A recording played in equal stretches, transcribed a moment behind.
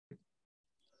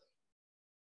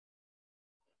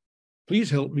Please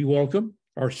help me welcome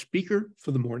our speaker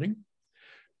for the morning.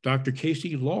 Dr.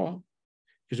 Casey Law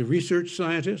is a research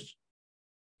scientist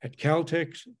at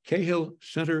Caltech's Cahill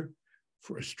Center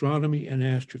for Astronomy and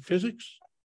Astrophysics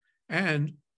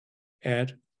and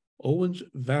at Owens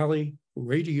Valley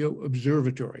Radio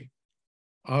Observatory,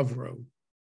 AVRO.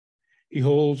 He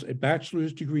holds a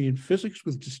bachelor's degree in physics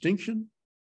with distinction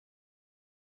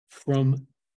from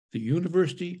the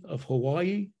University of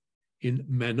Hawaii in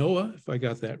Manoa, if I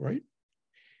got that right.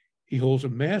 He holds a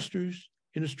master's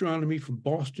in astronomy from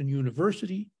Boston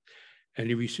University, and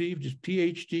he received his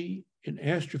PhD in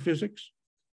astrophysics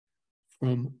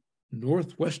from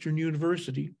Northwestern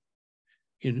University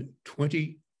in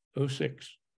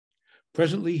 2006.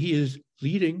 Presently, he is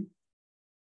leading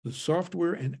the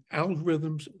Software and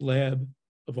Algorithms Lab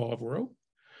of AVRO,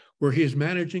 where he is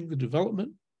managing the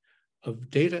development of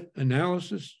data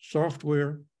analysis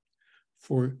software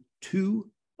for two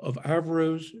of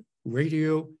AVRO's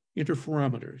radio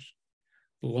interferometers,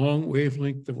 the long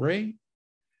wavelength array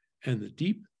and the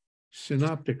deep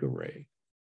synoptic array,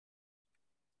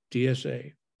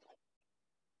 DSA.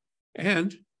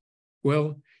 And,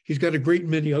 well, he's got a great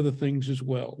many other things as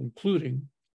well, including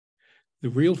the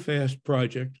Real Fast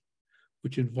project,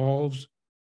 which involves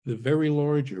the Very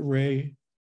Large Array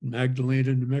in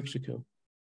Magdalena, New Mexico,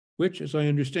 which, as I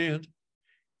understand,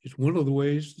 is one of the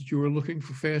ways that you are looking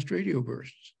for fast radio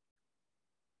bursts.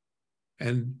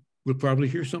 And we'll probably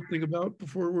hear something about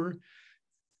before we're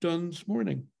done this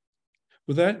morning.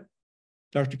 With that,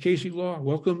 Dr. Casey Law,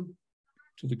 welcome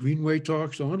to the Greenway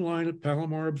Talks online at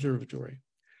Palomar Observatory.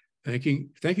 Thank you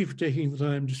for taking the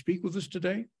time to speak with us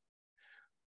today.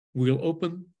 We'll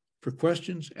open for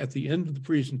questions at the end of the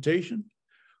presentation,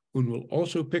 when we'll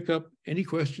also pick up any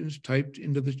questions typed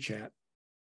into the chat.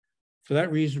 For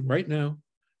that reason, right now,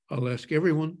 I'll ask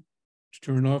everyone to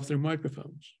turn off their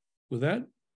microphones. With that,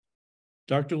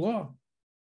 Dr. Law,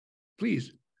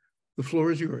 please, the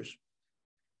floor is yours.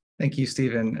 Thank you,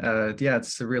 Stephen. Yeah,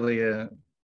 it's really a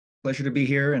pleasure to be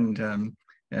here, and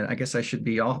I guess I should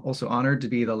be also honored to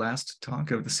be the last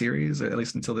talk of the series, at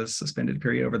least until this suspended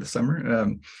period over the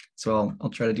summer. So I'll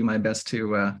try to do my best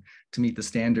to meet the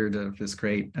standard of this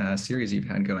great series you've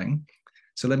had going.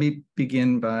 So let me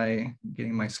begin by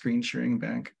getting my screen sharing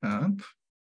back up.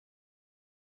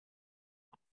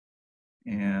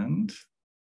 And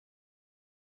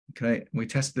we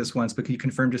tested this once, but can you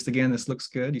confirm just again, this looks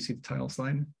good? You see the title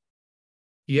slide?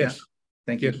 Yes. Yeah.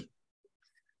 Thank you. Yes.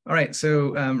 All right,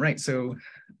 so so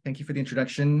thank you for the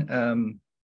introduction.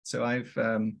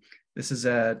 This is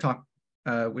a talk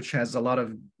which has a lot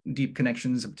of deep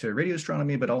connections to radio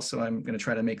astronomy, but also I'm going to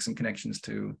try to make some connections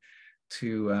to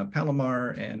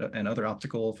Palomar and other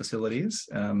optical facilities.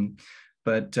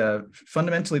 But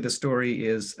fundamentally, the story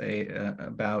is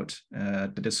about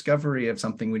the discovery of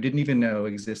something we didn't even know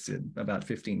existed about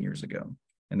 15 years ago.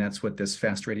 And that's what this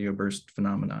fast radio burst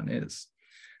phenomenon is.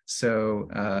 So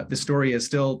the story is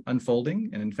still unfolding.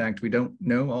 And in fact, we don't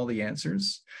know all the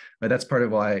answers. But that's part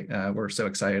of why we're so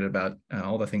excited about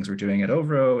all the things we're doing at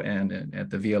OVRO and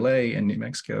at the VLA in New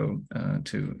Mexico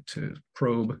to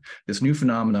probe this new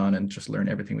phenomenon and just learn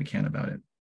everything we can about it.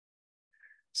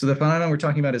 So the phenomenon we're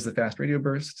talking about is the fast radio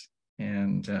burst,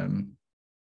 and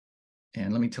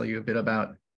let me tell you a bit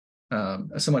about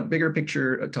a somewhat bigger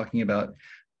picture of talking about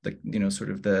the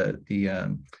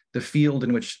field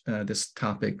in which this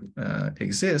topic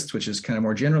exists, which is kind of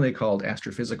more generally called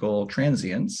astrophysical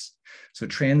transients. So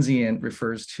transient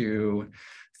refers to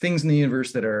things in the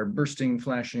universe that are bursting,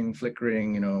 flashing,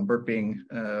 flickering, burping,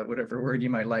 whatever word you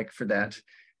might like for that.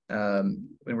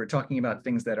 When we're talking about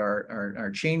things that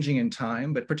are changing in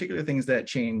time, but particularly things that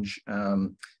change,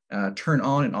 turn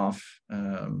on and off.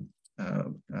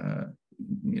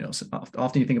 So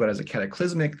often you think about it as a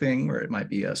cataclysmic thing, where it might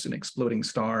be an exploding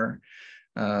star,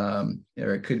 or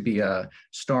it could be a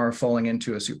star falling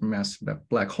into a supermassive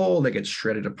black hole that gets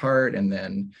shredded apart, and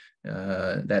then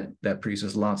that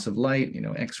produces lots of light,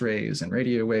 X-rays and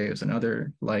radio waves and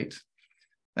other light.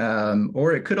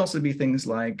 Or it could also be things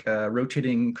like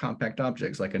rotating compact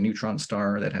objects, like a neutron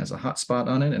star that has a hot spot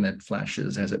on it and it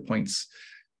flashes as it points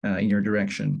in your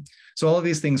direction. So all of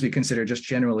these things we consider just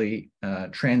generally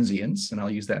transients, and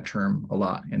I'll use that term a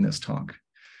lot in this talk.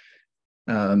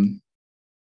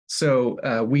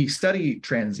 So we study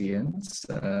transients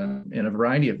in a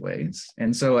variety of ways.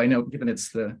 And so I know, given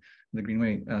it's the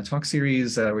Greenway talk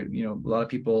series, a lot of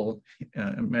people,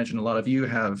 imagine a lot of you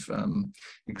have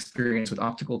experience with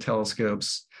optical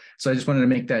telescopes. So I just wanted to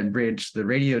make that bridge the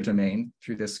radio domain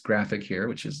through this graphic here,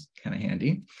 which is kind of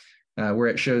handy, where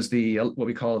it shows what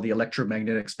we call the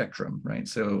electromagnetic spectrum, right?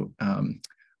 So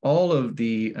all of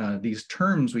these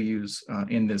terms we use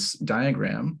in this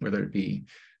diagram, whether it be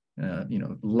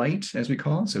light, as we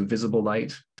call it, so visible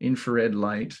light, infrared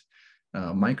light,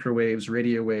 microwaves,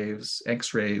 radio waves,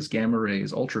 X-rays, gamma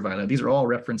rays, ultraviolet. These are all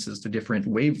references to different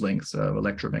wavelengths of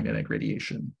electromagnetic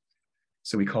radiation.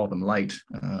 So we call them light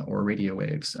or radio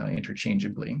waves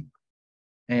interchangeably.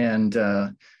 And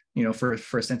for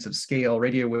a sense of scale,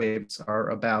 radio waves are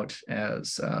about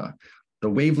as the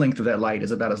wavelength of that light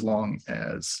is about as long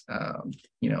as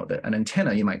an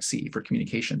antenna you might see for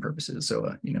communication purposes. So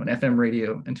an FM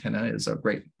radio antenna is a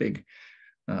great big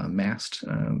mast.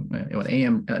 An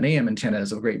AM antenna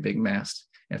is a great big mast.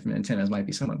 FM antennas might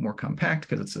be somewhat more compact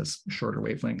because it's a shorter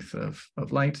wavelength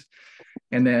of light.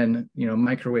 And then,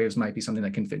 microwaves might be something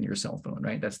that can fit in your cell phone,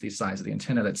 right? That's the size of the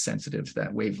antenna that's sensitive to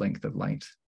that wavelength of light.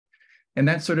 And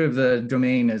that's sort of the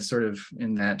domain is sort of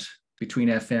in that between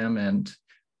FM and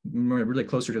really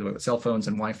closer to what cell phones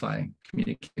and Wi-Fi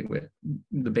communicate with,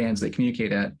 the bands they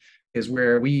communicate at, is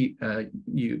where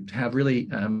you have really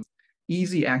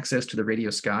easy access to the radio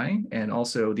sky and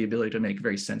also the ability to make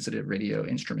very sensitive radio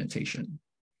instrumentation.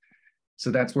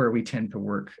 So that's where we tend to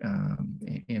work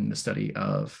in the study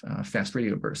of fast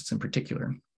radio bursts in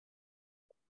particular.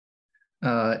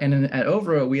 And at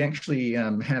OVRO, we actually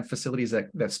have facilities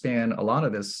that span a lot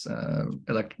of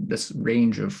this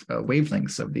range of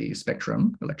wavelengths of the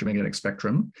spectrum, electromagnetic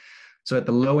spectrum. So at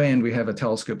the low end, we have a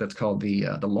telescope that's called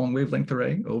the long wavelength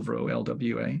array, OVRO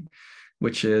LWA,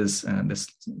 which is this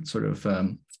sort of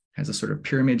has a sort of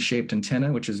pyramid-shaped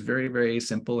antenna, which is very, very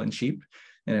simple and cheap.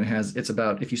 And it's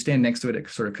about, if you stand next to it, it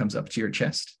sort of comes up to your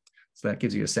chest. So that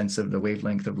gives you a sense of the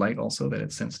wavelength of light also that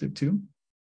it's sensitive to.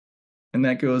 And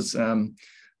that goes,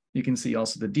 you can see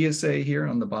also the DSA here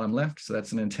on the bottom left. So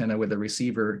that's an antenna with a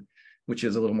receiver, which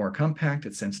is a little more compact.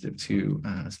 It's sensitive to,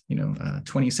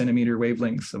 20 centimeter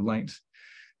wavelengths of light.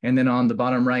 And then on the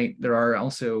bottom right, there are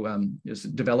also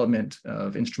just development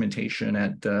of instrumentation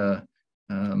at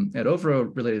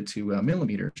OVRO related to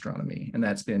millimeter astronomy. And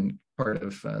that's been part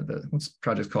of the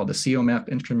project called the COMAP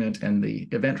instrument and the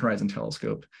Event Horizon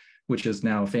Telescope, which is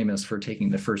now famous for taking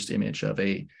the first image of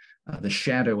the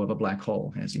shadow of a black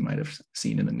hole, as you might have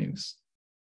seen in the news.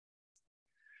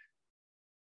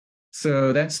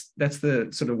 So that's the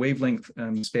sort of wavelength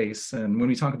space. And when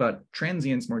we talk about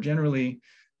transients more generally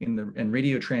and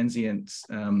radio transients,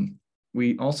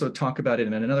 we also talk about it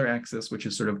in another axis, which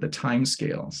is sort of the time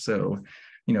scale. So,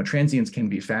 transients can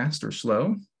be fast or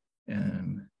slow.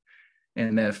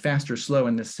 And that fast or slow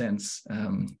in this sense,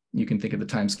 you can think of the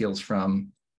time scales from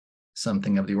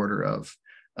something of the order of,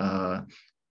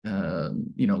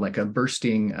 like a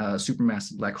bursting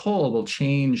supermassive black hole will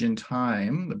change in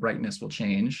time. The brightness will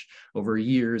change over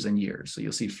years and years. So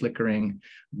you'll see flickering,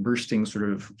 bursting, sort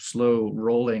of slow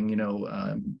rolling,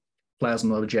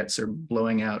 plasma jets are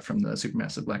blowing out from the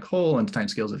supermassive black hole in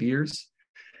timescales of years.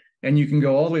 And you can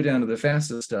go all the way down to the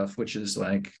fastest stuff, which is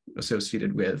like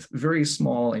associated with very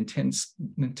small,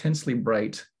 intensely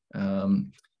bright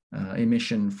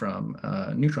emission from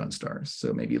neutron stars.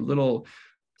 So maybe little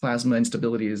plasma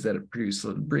instabilities that produce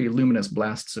very luminous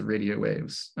blasts of radio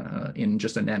waves in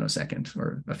just a nanosecond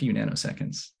or a few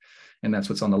nanoseconds. And that's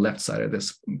what's on the left side of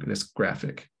this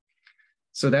graphic.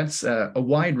 So that's a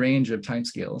wide range of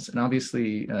timescales. And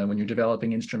obviously, when you're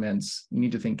developing instruments, you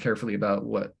need to think carefully about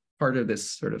what part of this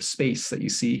sort of space that you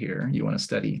see here you want to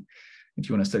study. If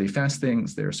you want to study fast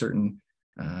things, there are certain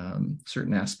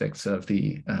aspects of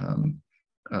the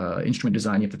instrument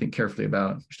design you have to think carefully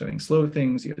about. If you're studying slow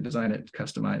things, you have to design it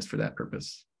customized for that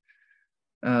purpose.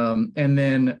 And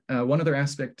then one other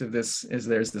aspect of this is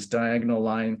there's this diagonal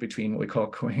line between what we call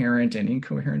coherent and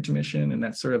incoherent emission, and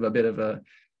that's sort of a bit of a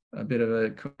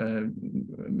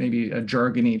maybe a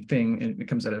jargony thing, and it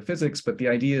comes out of physics, but the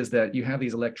idea is that you have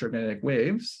these electromagnetic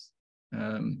waves,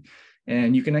 and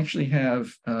you can actually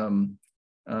have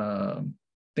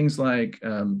things like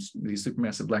these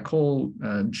supermassive black hole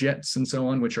jets and so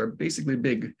on, which are basically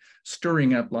big,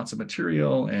 stirring up lots of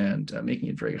material and making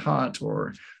it very hot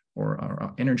or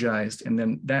are energized, and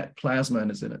then that plasma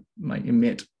might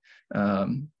emit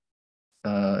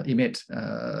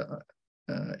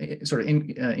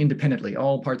independently.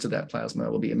 All parts of that plasma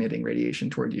will be emitting radiation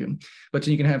toward you. But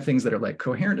you can have things that are like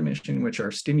coherent emission, which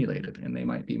are stimulated, and they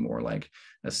might be more like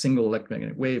a single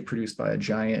electromagnetic wave produced by a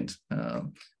giant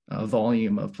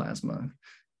volume of plasma.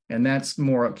 And that's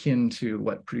more akin to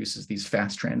what produces these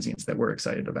fast transients that we're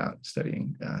excited about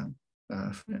studying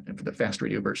for the fast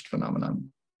radio burst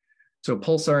phenomenon. So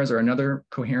pulsars are another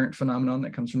coherent phenomenon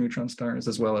that comes from neutron stars,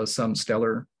 as well as some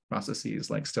stellar processes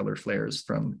like stellar flares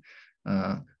from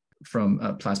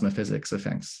plasma physics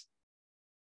effects.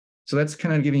 So that's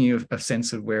kind of giving you a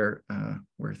sense of where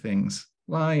things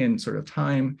lie in sort of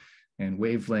time and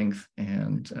wavelength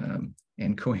and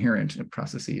coherent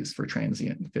processes for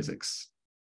transient physics.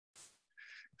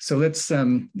 So let's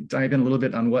dive in a little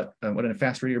bit on what a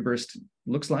fast radio burst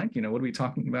looks like. What are we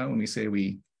talking about when we say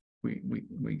we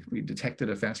detected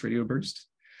a fast radio burst?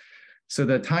 So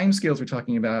the time scales we're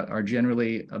talking about are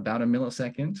generally about a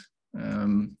millisecond,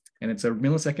 and it's a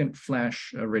millisecond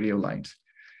flash radio light.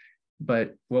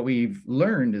 But what we've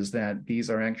learned is that these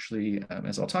are actually,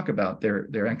 as I'll talk about,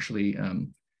 they're actually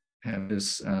have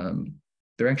this.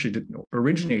 They're actually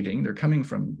originating. They're coming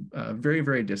from very,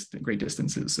 very great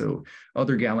distances. So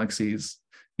other galaxies,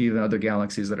 even other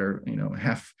galaxies that are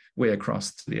halfway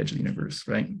across the edge of the universe,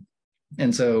 right?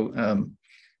 And so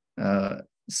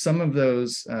some of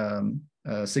those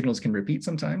signals can repeat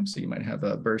sometimes. So you might have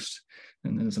a burst,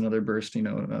 and then there's another burst,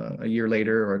 a year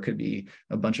later, or it could be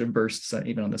a bunch of bursts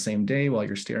even on the same day while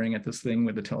you're staring at this thing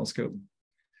with the telescope.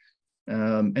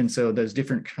 And so there's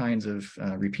different kinds of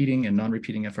repeating and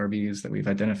non-repeating FRBs that we've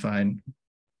identified.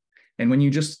 And when you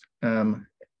just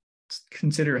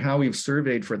consider how we've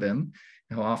surveyed for them,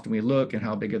 how often we look, and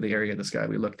how big of the area of the sky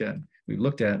we've looked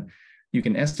at, you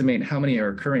can estimate how many are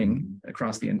occurring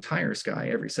across the entire sky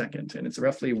every second. And it's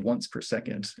roughly once per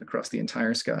second across the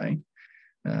entire sky,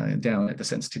 down at the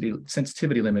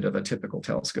sensitivity limit of a typical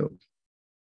telescope.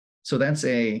 So that's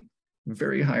a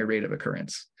very high rate of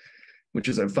occurrence, which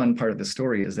is a fun part of the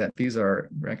story, is that these are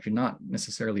actually not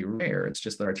necessarily rare. It's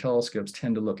just that our telescopes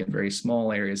tend to look in very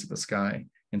small areas of the sky.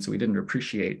 And so we didn't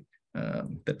appreciate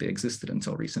that they existed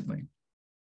until recently.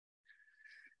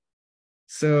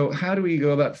 So how do we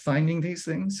go about finding these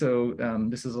things? So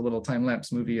this is a little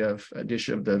time-lapse movie of a dish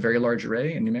of the Very Large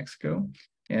Array in New Mexico.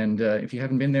 And if you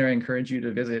haven't been there, I encourage you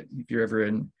to visit if you're ever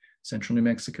in central New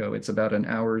Mexico. It's about an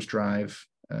hour's drive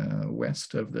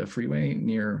west of the freeway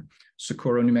near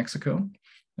Socorro, New Mexico,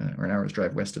 or an hour's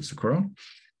drive west of Socorro.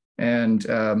 And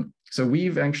so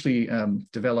we've actually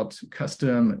developed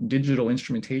custom digital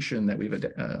instrumentation that we've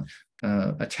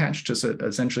attached to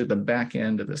essentially the back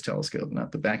end of this telescope,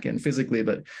 not the back end physically,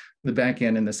 but the back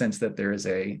end in the sense that there is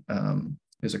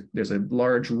there's a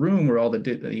large room where all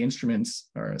the instruments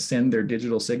send their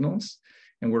digital signals,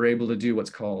 and we're able to do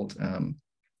what's called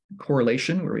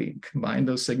correlation, where we combine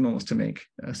those signals to make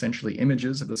essentially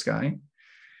images of the sky.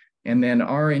 And then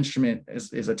our instrument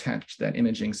is attached to that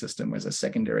imaging system as a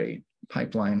secondary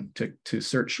pipeline to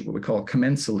search what we call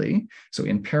commensally. So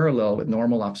in parallel with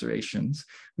normal observations,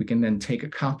 we can then take a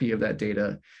copy of that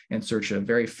data and search a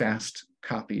very fast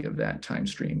copy of that time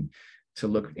stream to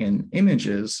look in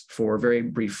images for very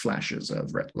brief flashes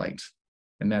of red light.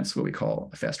 And that's what we call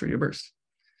a fast radio burst.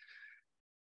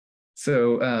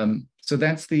 So so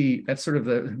that's sort of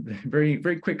the very,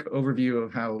 very quick overview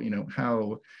of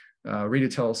how radio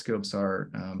telescopes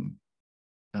are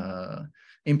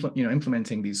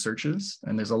implementing these searches.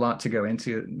 And there's a lot to go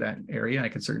into that area. I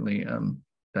could certainly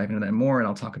dive into that more, and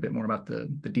I'll talk a bit more about the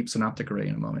deep synoptic array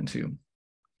in a moment too.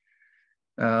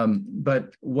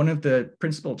 But one of the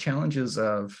principal challenges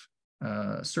of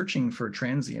searching for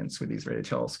transients with these radio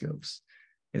telescopes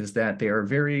is that they are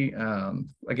very,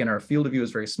 again, our field of view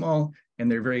is very small and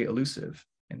they're very elusive.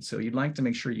 And so you'd like to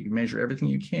make sure you measure everything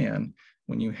you can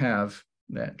when you have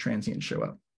that transient show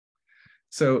up.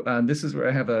 So this is where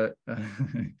I have a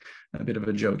bit of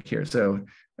a joke here. So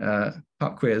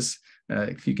pop quiz,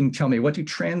 if you can tell me, what do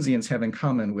transients have in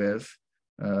common with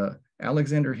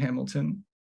Alexander Hamilton,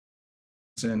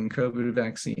 and COVID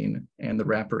vaccine, and the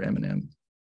rapper Eminem?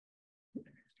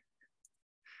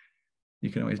 You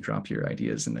can always drop your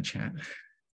ideas in the chat.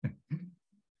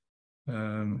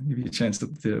 Give you a chance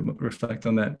to reflect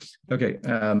on that. Okay,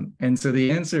 and so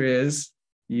the answer is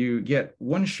you get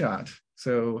one shot.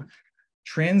 So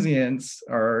transients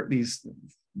are these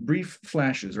brief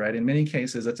flashes, right? In many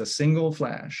cases, it's a single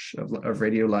flash of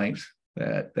radio light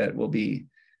that will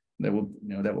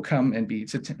come and be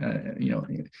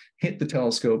hit the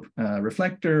telescope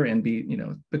reflector and be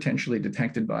potentially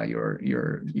detected by your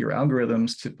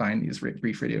algorithms to find these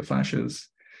brief radio flashes.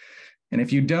 And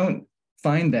if you don't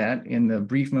find that in the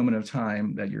brief moment of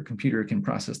time that your computer can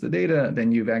process the data,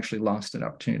 then you've actually lost an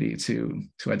opportunity to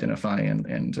identify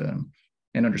and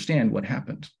understand what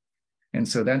happened. And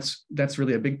so that's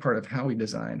really a big part of how we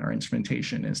design our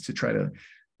instrumentation, is to try to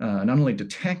not only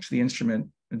detect the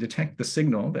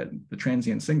signal, the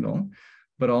transient signal,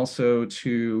 but also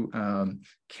to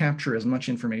capture as much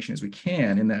information as we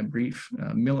can in that brief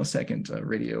millisecond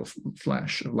radio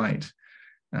flash of light,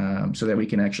 so that we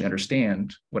can actually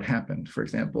understand what happened. For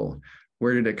example,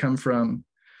 where did it come from?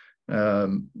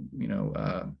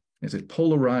 Is it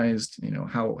polarized?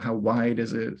 How wide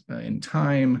is it in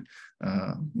time?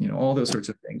 All those sorts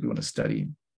of things we want to study.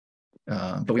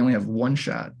 But we only have one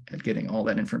shot at getting all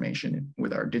that information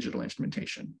with our digital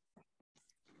instrumentation.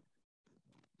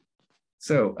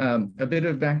 So a bit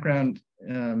of background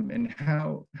in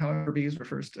how RBs were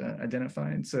first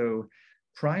identified. So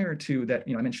prior to that,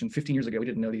 I mentioned 15 years ago, we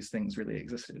didn't know these things really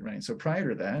existed, right? So prior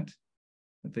to that,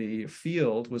 the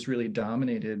field was really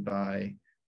dominated by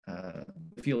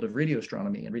the field of radio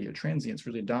astronomy and radio transients,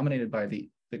 really dominated by the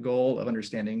goal of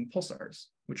understanding pulsars,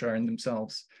 which are in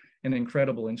themselves an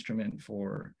incredible instrument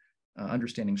for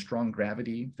understanding strong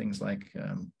gravity, things like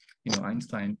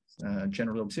Einstein's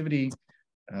general relativity,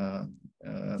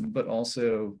 but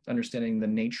also understanding the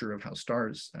nature of how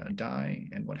stars die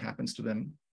and what happens to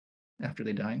them after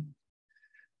they die.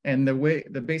 And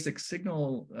the basic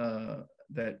signal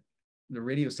that the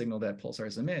radio signal that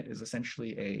pulsars emit is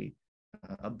essentially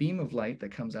a beam of light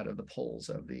that comes out of the poles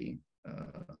of the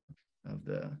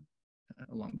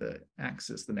along the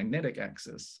axis, the magnetic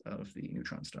axis of the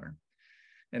neutron star.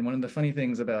 And one of the funny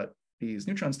things about these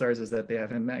neutron stars is that they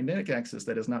have a magnetic axis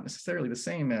that is not necessarily the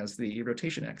same as the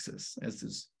rotation axis, as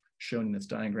is shown in this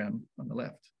diagram on the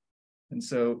left. And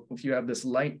so if you have this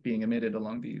light being emitted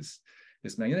along this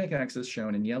magnetic axis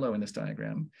shown in yellow in this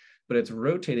diagram, but it's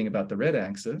rotating about the red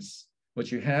axis,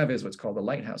 what you have is what's called the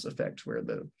lighthouse effect, where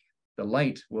the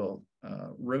light will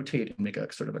rotate and make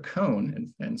a sort of a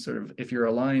cone, and sort of if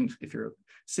you're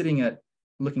sitting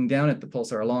looking down at the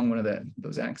pulsar along one of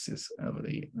those axes of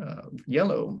the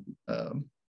yellow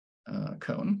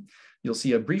cone, you'll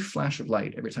see a brief flash of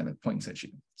light every time it points at you.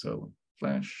 So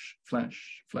flash,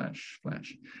 flash, flash,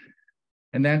 flash.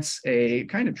 And that's a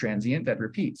kind of transient that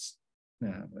repeats.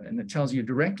 And it tells you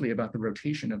directly about the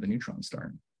rotation of the neutron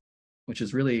star, which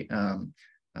is really an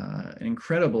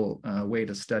incredible way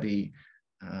to study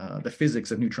the physics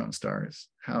of neutron stars,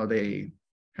 how they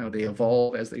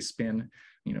evolve as they spin,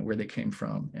 where they came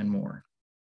from, and more.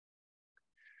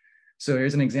 So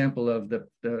here's an example of the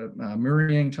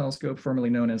Murray telescope, formerly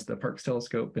known as the Parkes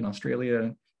telescope in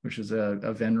Australia, which is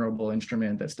a venerable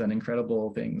instrument that's done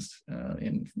incredible things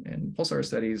in pulsar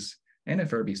studies and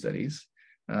FRB studies,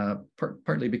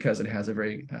 partly because it has a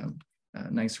very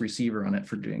nice receiver on it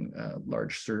for doing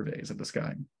large surveys of the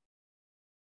sky.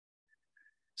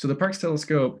 So the Parkes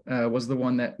telescope was the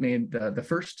one that made the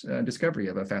first discovery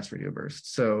of a fast radio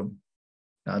burst. So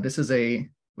this is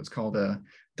what's called a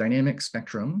dynamic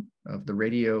spectrum of the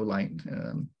radio light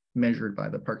measured by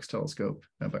the Parkes telescope,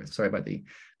 by the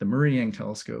Murray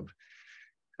telescope.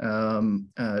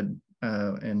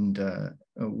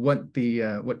 What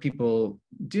people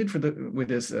did with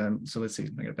this, so let's see,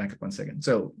 I'm gonna back up 1 second.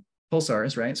 So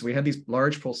pulsars, right? So we had these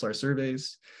large pulsar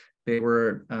surveys. They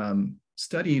were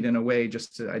studied in a way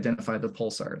just to identify the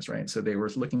pulsars, right? So they were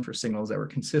looking for signals that were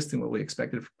consistent with what we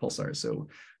expected for pulsars. So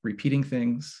repeating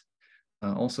things,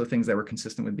 also things that were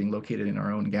consistent with being located in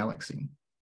our own galaxy.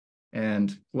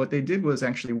 And what they did was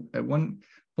actually, at one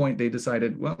point, they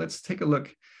decided, well, let's take a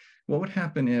look. What would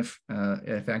happen if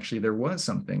actually there was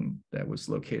something that was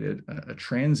located, a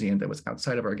transient that was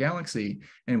outside of our galaxy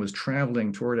and was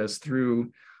traveling toward us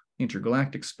through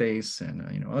intergalactic space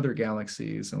and other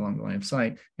galaxies along the line of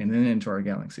sight, and then into our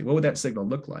galaxy? What would that signal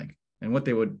look like? And what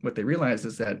they realized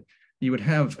is that you would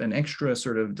have an extra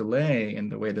sort of delay in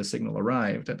the way the signal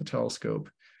arrived at the telescope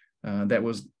that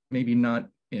was maybe not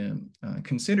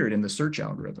considered in the search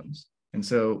algorithms. And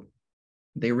so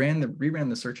they reran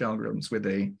the search algorithms with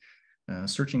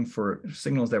searching for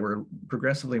signals that were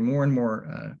progressively more and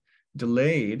more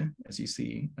delayed, as you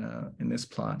see in this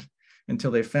plot,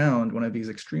 until they found one of these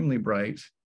extremely bright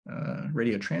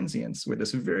radio transients with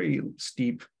this very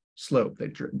steep slope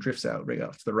that drifts out right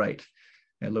off to the right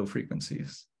at low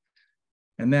frequencies.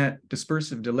 And that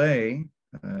dispersive delay,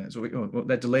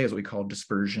 that delay is what we call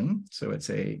dispersion. So it's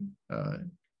a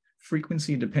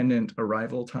frequency-dependent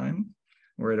arrival time,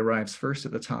 where it arrives first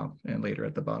at the top and later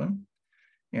at the bottom.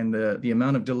 And the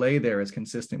amount of delay there is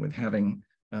consistent with having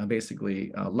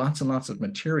basically lots and lots of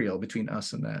material between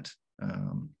us and that,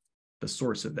 the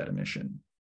source of that emission.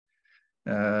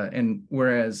 And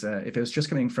whereas if it was just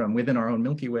coming from within our own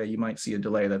Milky Way, you might see a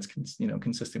delay that's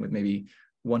consistent with maybe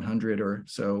 100 or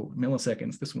so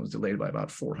milliseconds. This one was delayed by about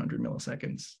 400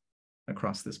 milliseconds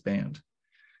across this band.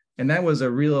 And that was a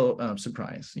real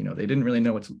surprise. They didn't really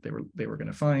know what they were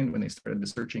going to find when they started the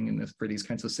searching for these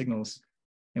kinds of signals.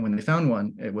 And when they found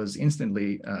one, it was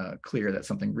instantly clear that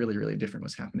something really, really different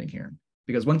was happening here.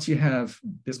 Because once you have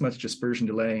this much dispersion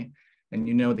delay,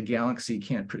 and our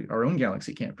own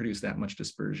galaxy can't produce that much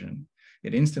dispersion,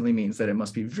 it instantly means that it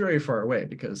must be very far away,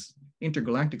 because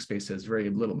intergalactic space has very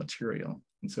little material.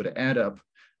 And so to add up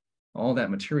all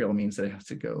that material means that it has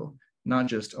to go not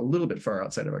just a little bit far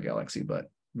outside of our galaxy, but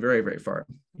very, very far,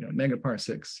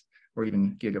 megaparsecs or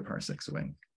even gigaparsecs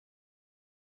away.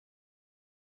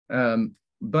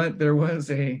 But there was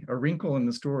a wrinkle in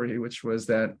the story, which was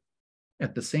that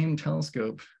at the same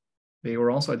telescope, they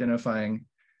were also identifying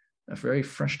a very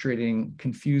frustrating,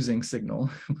 confusing signal,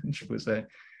 which was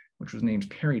named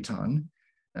periton,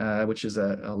 which is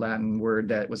a Latin word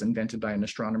that was invented by an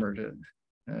astronomer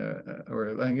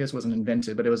or I guess it wasn't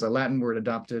invented, but it was a Latin word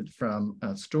adopted from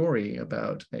a story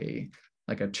about a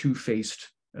two-faced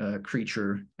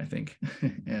creature, I think.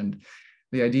 And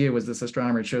the idea was this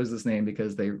astronomer chose this name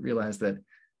because they realized that,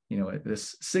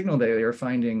 this signal that they were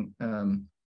finding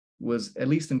was, at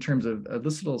least in terms of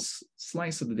this little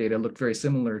slice of the data, looked very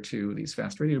similar to these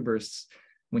fast radio bursts.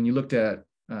 When you looked at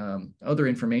other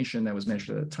information that was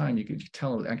measured at the time, you could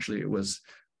tell actually it was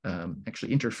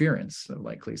actually interference, so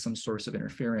likely some source of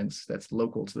interference that's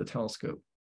local to the telescope.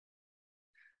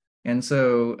 And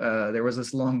so there was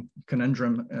this long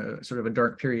conundrum, sort of a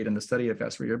dark period in the study of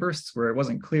fast radio bursts, where it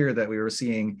wasn't clear that we were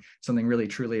seeing something really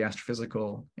truly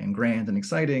astrophysical and grand and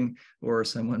exciting, or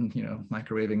someone,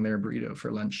 microwaving their burrito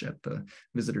for lunch at the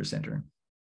visitor center.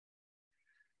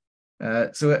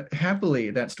 So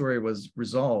happily, that story was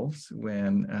resolved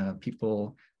when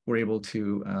people were able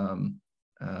to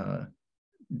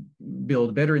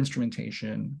build better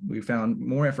instrumentation. We found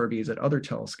more FRBs at other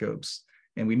telescopes,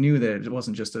 and we knew that it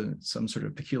wasn't just some sort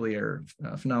of peculiar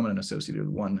phenomenon associated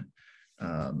with one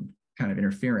kind of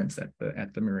interference at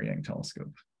the Miriam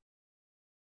telescope.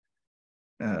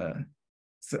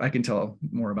 So I can tell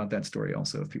more about that story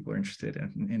also if people are interested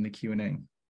in the Q&A.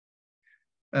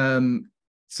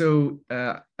 So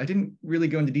I didn't really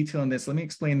go into detail on this. Let me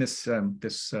explain this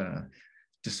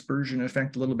dispersion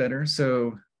effect a little better.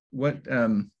 So what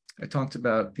I talked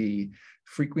about the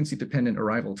frequency-dependent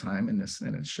arrival time in this,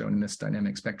 and it's shown in this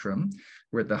dynamic spectrum,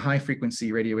 where the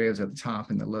high-frequency radio waves at the top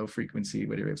and the low-frequency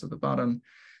radio waves at the bottom,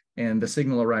 and the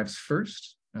signal arrives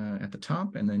first at the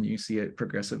top, and then you see it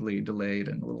progressively delayed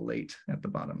and a little late at the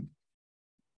bottom.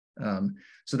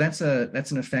 So that's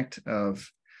an effect of,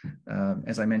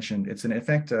 as I mentioned, it's an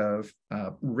effect of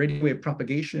radio wave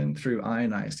propagation through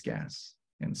ionized gas,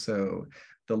 and so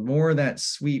the more that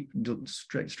sweep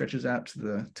stretches out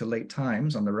to late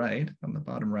times on the right, on the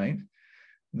bottom right,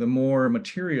 the more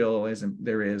material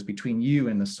there is between you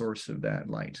and the source of that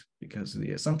light, because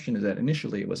the assumption is that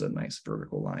initially it was a nice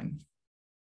vertical line.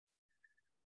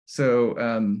 So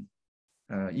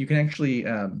you can actually,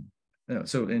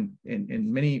 so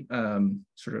in many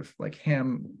sort of like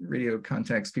ham radio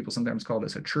contexts, people sometimes call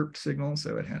this a chirped signal.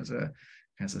 So it has a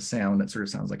sound that sort of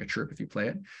sounds like a chirp if you play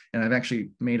it. And I've actually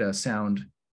made a sound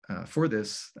for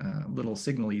this little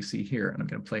signal you see here, and I'm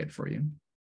going to play it for you.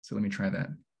 So let me try that.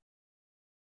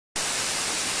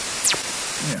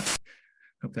 Yeah,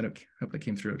 hope that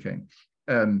came through okay.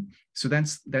 So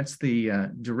that's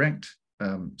the direct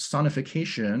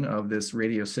sonification of this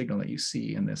radio signal that you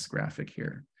see in this graphic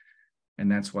here, and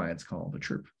that's why it's called a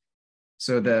chirp.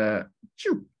 So the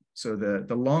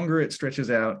longer it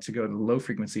stretches out to go to the low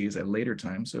frequencies at later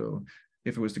time. So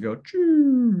if it was to go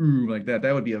like that,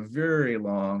 that would be a very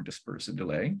long dispersive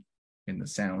delay in the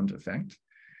sound effect.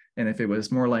 And if it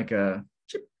was more like a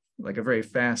very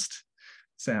fast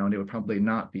sound, it would probably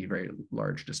not be very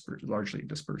largely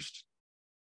dispersed.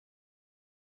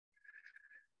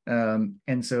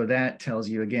 And so that tells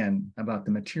you again about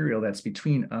the material that's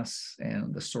between us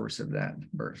and the source of that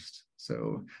burst.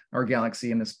 So our galaxy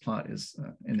in this plot is,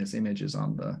 in this image, is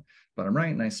on the bottom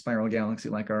right, nice spiral galaxy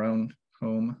like our own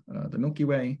home, the Milky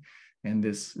Way. And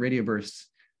this radio burst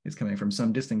is coming from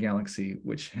some distant galaxy,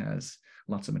 which has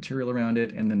lots of material around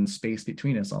it. And then the space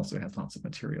between us also has lots of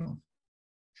material.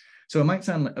 So it might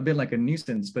sound a bit like a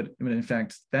nuisance, but in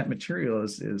fact, that material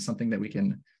is something that we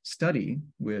can study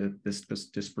with this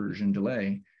dispersion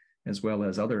delay, as well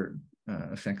as other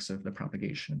effects of the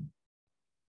propagation.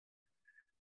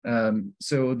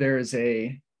 So there is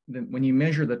when you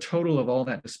measure the total of all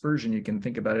that dispersion, you can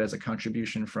think about it as a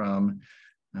contribution from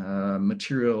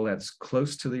material that's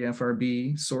close to the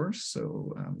FRB source,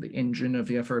 so the engine of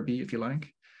the FRB, if you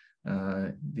like.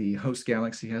 The host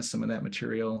galaxy has some of that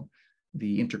material,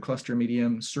 the intercluster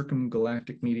medium,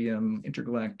 circumgalactic medium,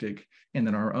 intergalactic, and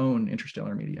then our own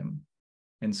interstellar medium.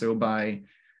 And so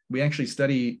we actually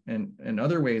study, in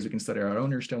other ways, we can study our own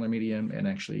interstellar medium and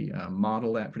actually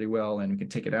model that pretty well, and we can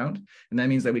take it out. And that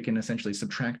means that we can essentially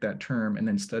subtract that term and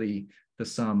then study the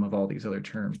sum of all these other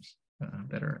terms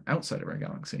that are outside of our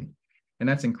galaxy. And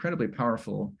that's incredibly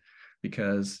powerful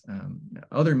because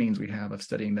other means we have of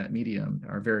studying that medium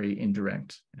are very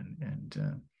indirect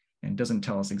and doesn't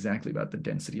tell us exactly about the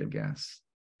density of gas.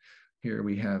 here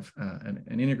we have an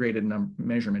integrated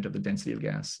measurement of the density of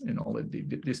gas in all of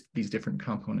these different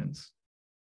components.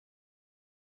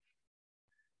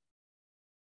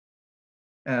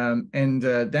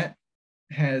 That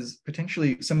has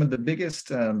potentially some of the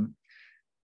biggest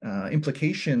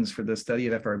implications for the study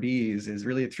of FRBs is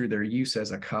really through their use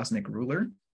as a cosmic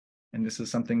ruler. And this is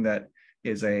something that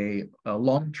is a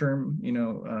long-term,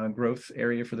 growth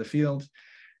area for the field.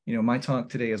 My talk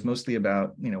today is mostly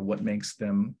about, what makes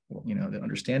them,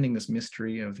 understanding this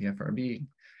mystery of the FRB.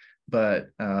 But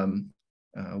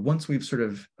once we've sort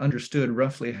of understood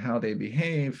roughly how they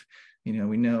behave,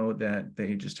 we know that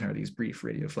they just have these brief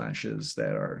radio flashes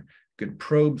that are good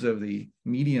probes of the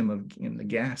medium in the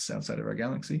gas outside of our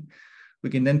galaxy. We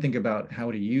can then think about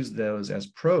how to use those as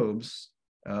probes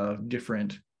of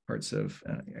different parts of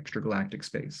extragalactic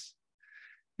space.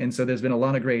 And so there's been a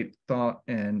lot of great thought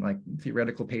and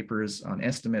theoretical papers on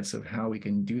estimates of how we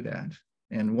can do that.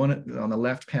 And one on the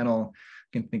left panel,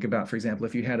 you can think about, for example,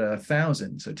 if you had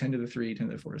 1,000, so 10 to the 3, 10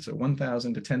 to the 4, so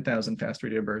 1,000 to 10,000 fast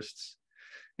radio bursts,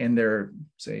 and they're,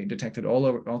 say, detected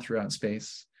all throughout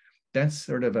space. That's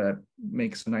sort of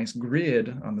makes a nice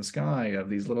grid on the sky of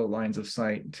these little lines of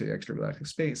sight to extragalactic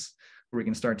space, where we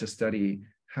can start to study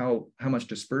how much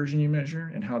dispersion you measure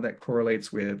and how that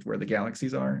correlates with where the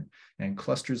galaxies are and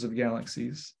clusters of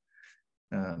galaxies.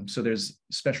 So there's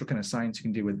special kind of science you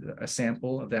can do with a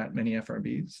sample of that many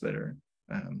FRBs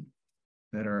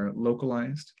that are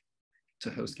localized to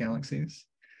host galaxies.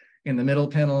 In the middle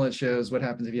panel, it shows what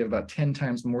happens if you have about 10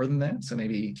 times more than that. So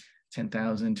maybe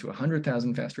 10,000 to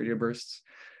 100,000 fast radio bursts.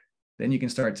 Then you can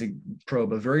start to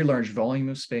probe a very large volume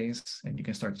of space, and you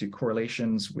can start to do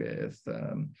correlations with,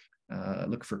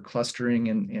 look for clustering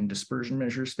and dispersion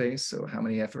measure space. So how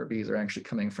many FRBs are actually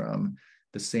coming from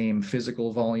the same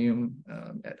physical volume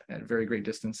at very great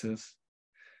distances.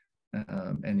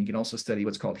 And you can also study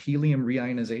what's called helium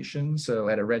reionization. So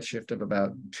at a redshift of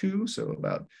about 2, so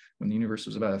about when the universe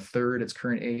was about 1/3 its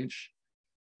current age,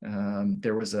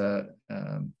 there was a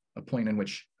point in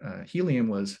which helium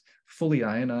was fully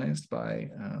ionized by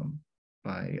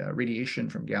radiation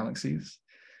from galaxies.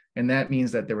 And that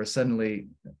means that there was suddenly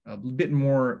a bit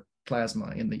more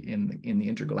plasma in the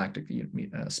intergalactic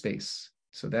space.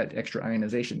 So that extra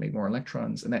ionization made more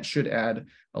electrons, and that should add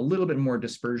a little bit more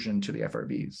dispersion to the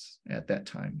FRBs at that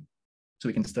time. So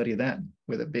we can study that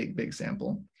with a big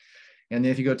sample. And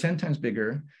then if you go 10 times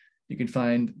bigger, you can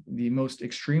find the most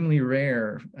extremely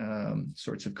rare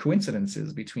sorts of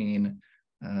coincidences between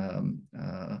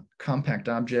compact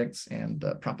objects and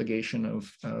the propagation of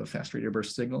fast radio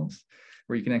burst signals,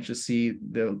 where you can actually see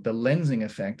the lensing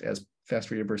effect as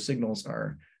fast radio burst signals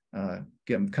are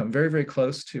come very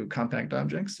close to compact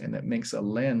objects, and that makes a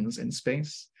lens in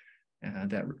space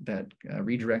that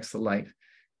redirects the light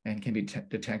and can be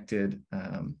detected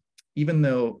even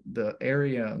though the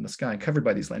area in the sky covered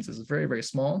by these lenses is very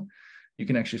small. You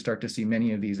can actually start to see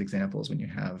many of these examples when you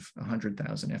have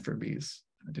 100,000 FRBs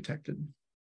detected.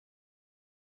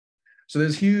 So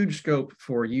there's huge scope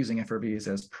for using FRBs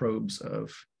as probes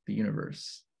of the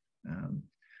universe.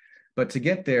 But to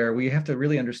get there, we have to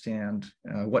really understand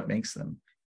what makes them.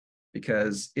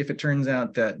 Because if it turns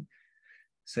out that,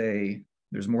 say,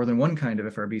 there's more than one kind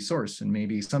of FRB source, and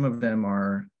maybe some of them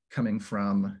are coming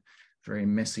from very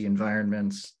messy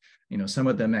environments, some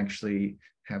of them actually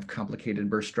have complicated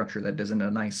burst structure that isn't a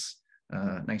nice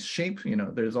shape.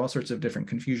 There's all sorts of different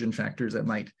confusion factors that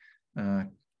might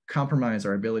compromise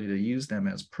our ability to use them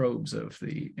as probes of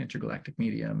the intergalactic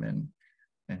medium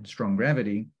and strong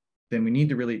gravity. Then we need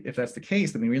to really, if that's the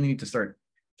case, then we really need to start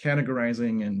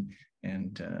categorizing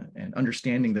and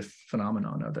understanding the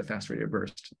phenomenon of the fast radio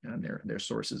burst and their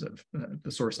sources of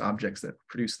the source objects that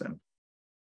produce them.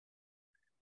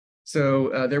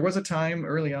 So there was a time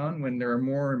early on when there were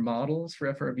more models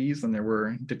for FRBs than there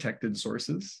were detected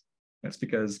sources. That's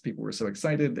because people were so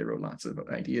excited. They wrote lots of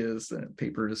ideas,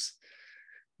 papers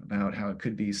about how it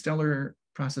could be stellar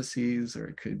processes, or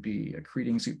it could be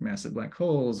accreting supermassive black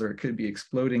holes, or it could be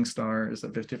exploding stars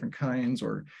of different kinds,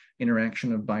 or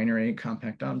interaction of binary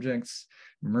compact objects,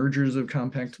 mergers of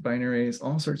compact binaries,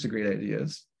 all sorts of great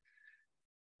ideas.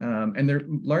 And they're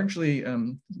largely,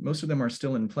 most of them are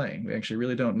still in play. We actually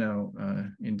really don't know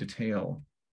in detail.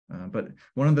 But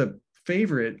one of the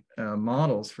favorite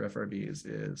models for FRBs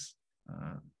is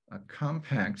a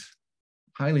compact,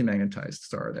 highly magnetized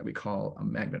star that we call a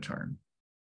magnetar.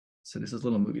 So this is a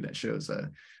little movie that shows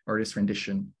an artist's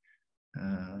rendition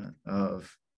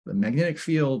of the magnetic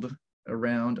field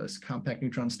around a compact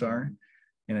neutron star.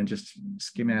 And it just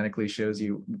schematically shows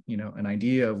you, an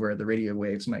idea of where the radio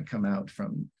waves might come out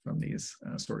from these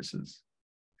sources.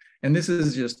 And this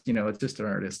is just, it's just an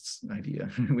artist's idea.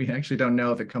 We actually don't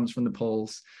know if it comes from the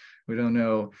poles. We don't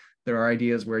know. There are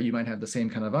ideas where you might have the same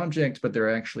kind of object, but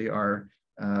there actually are,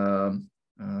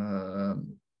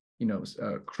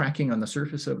 cracking on the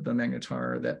surface of the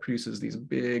magnetar that produces these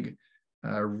big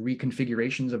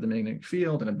reconfigurations of the magnetic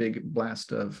field, and a big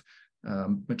blast of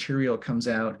material comes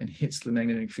out and hits the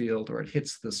magnetic field, or it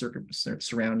hits the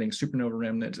surrounding supernova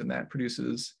remnant, and that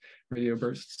produces radio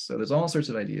bursts. So there's all sorts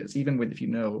of ideas, even with if you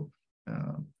know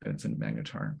that it's a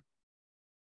magnetar.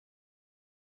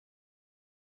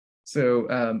 So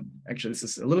actually, this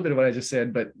is a little bit of what I just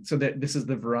said, but so that this is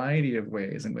the variety of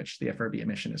ways in which the FRB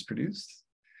emission is produced.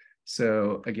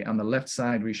 So again, on the left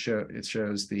side, it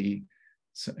shows the,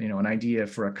 an idea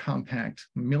for a compact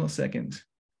millisecond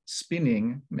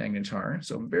spinning magnetar.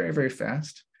 So very, very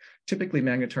fast. Typically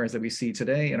magnetars that we see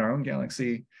today in our own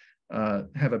galaxy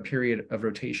have a period of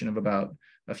rotation of about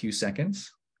a few seconds.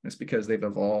 That's because they've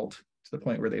evolved to the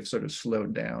point where they've sort of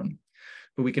slowed down.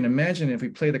 But we can imagine if we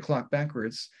play the clock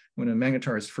backwards, when a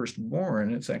magnetar is first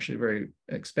born, it's actually very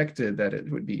expected that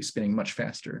it would be spinning much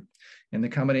faster. And the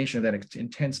combination of that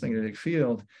intense magnetic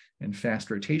field and fast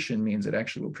rotation means it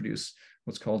actually will produce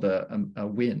what's called a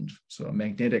wind, so a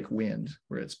magnetic wind,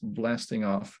 where it's blasting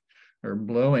off or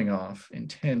blowing off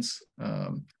intense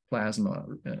plasma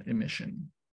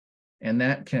emission. And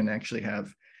that can actually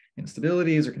have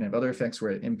instabilities or can have other effects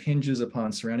where it impinges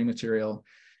upon surrounding material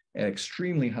at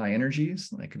extremely high energies.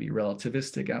 That could be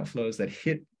relativistic outflows that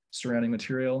hit surrounding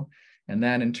material, and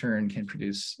that in turn can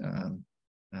produce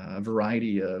a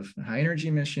variety of high energy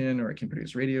emission, or it can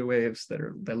produce radio waves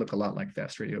that look a lot like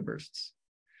fast radio bursts.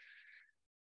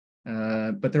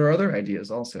 But there are other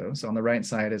ideas also. So on the right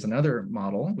side is another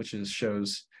model, which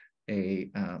shows a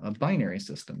binary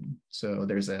system. So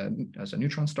there's a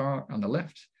neutron star on the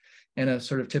left and a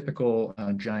sort of typical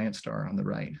giant star on the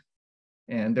right.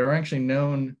 And there are actually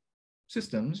known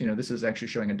systems. This is actually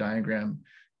showing a diagram,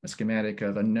 a schematic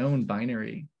of a known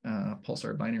binary,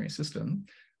 pulsar binary system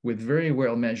with very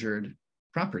well measured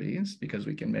properties, because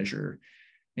we can measure,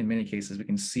 in many cases, we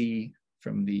can see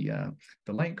from the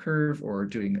light curve, or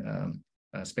doing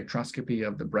a spectroscopy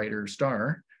of the brighter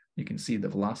star, you can see the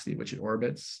velocity at which it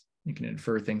orbits. You can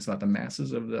infer things about the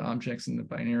masses of the objects in the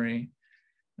binary,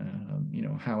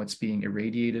 how it's being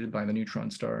irradiated by the neutron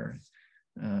star,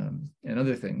 and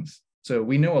other things. So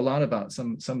we know a lot about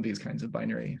some of these kinds of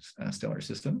binary stellar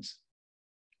systems.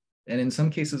 And in some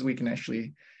cases, we can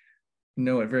actually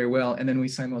know it very well. And then we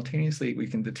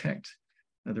can detect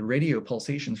the radio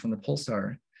pulsations from the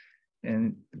pulsar.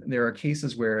 And there are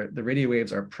cases where the radio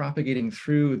waves are propagating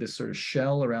through this sort of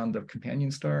shell around the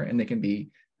companion star, and they can be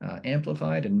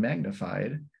amplified and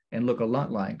magnified and look a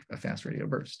lot like a fast radio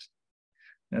burst.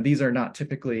 Now, these are not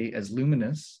typically as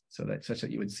luminous, such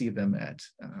that you would see them at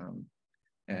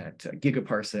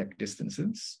gigaparsec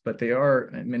distances, but they are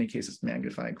in many cases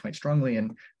magnified quite strongly,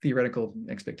 and theoretical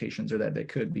expectations are that they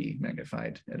could be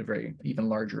magnified at a very even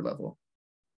larger level.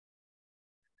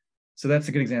 So that's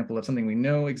a good example of something we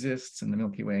know exists in the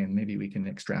Milky Way, and maybe we can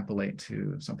extrapolate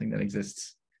to something that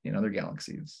exists in other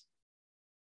galaxies.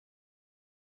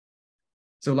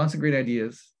 So lots of great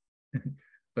ideas,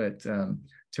 but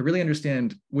to really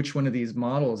understand which one of these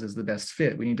models is the best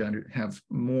fit, we need to have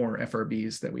more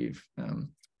FRBs that we've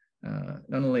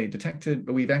not only detected,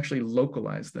 but we've actually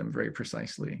localized them very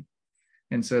precisely.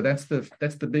 And so that's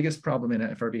the biggest problem in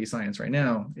FRB science right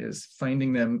now, is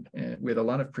finding them with a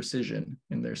lot of precision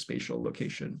in their spatial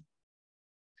location.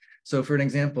 So for an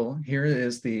example, here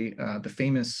is the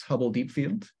famous Hubble Deep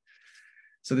Field.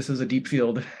 So this is a deep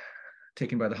field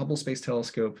taken by the Hubble Space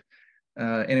Telescope,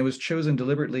 and it was chosen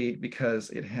deliberately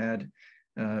because it had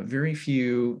very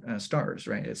few stars,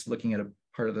 right? It's looking at a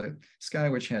part of the sky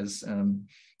which has,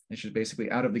 which is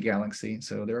basically out of the galaxy.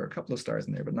 So there are a couple of stars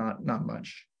in there, but not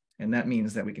much. And that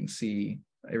means that we can see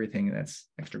everything that's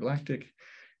extragalactic.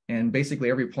 And basically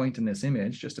every point in this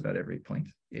image, just about every point,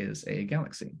 is a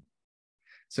galaxy.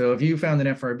 So if you found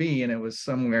an FRB and it was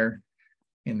somewhere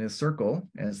in this circle,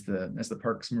 as the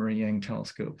Parkes Murray-Yang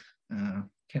telescope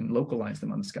can localize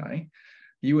them on the sky,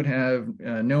 you would have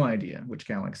no idea which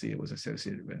galaxy it was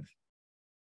associated with.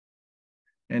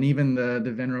 And even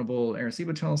the venerable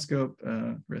Arecibo telescope,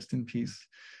 rest in peace,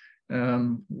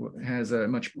 has a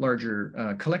much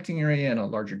larger collecting area and a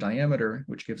larger diameter,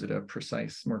 which gives it a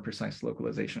more precise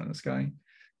localization on the sky.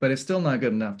 But it's still not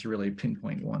good enough to really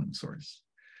pinpoint one source.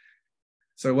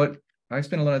 So what I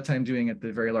spent a lot of time doing at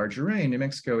the Very Large Array in New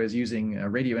Mexico is using a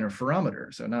radio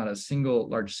interferometer. So not a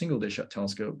large single dish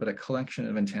telescope, but a collection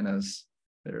of antennas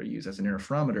that are used as an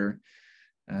interferometer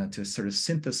to sort of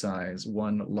synthesize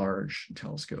one large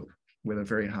telescope with a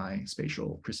very high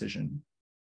spatial precision.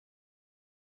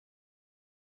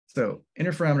 So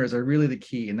interferometers are really the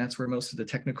key, and that's where most of the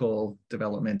technical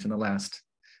development in the last,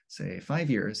 say, 5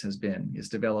 years is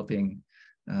developing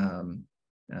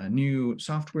new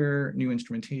software, new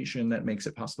instrumentation that makes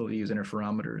it possible to use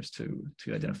interferometers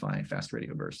to identify fast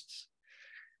radio bursts.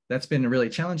 That's been really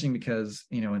challenging because,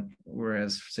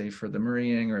 whereas say for the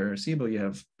Murraying or Arecibo, you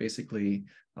have basically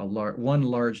one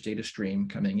large data stream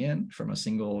coming in from a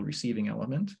single receiving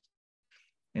element.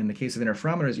 In the case of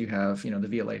interferometers, you have, the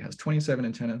VLA has 27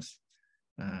 antennas.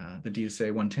 The DSA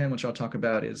 110, which I'll talk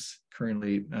about, is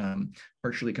currently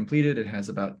partially completed. It has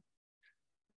about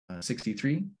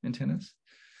 63 antennas.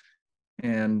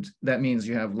 And that means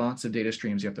you have lots of data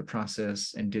streams you have to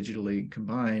process and digitally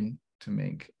combine to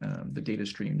make the data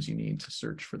streams you need to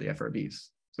search for the FRBs.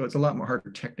 So it's a lot more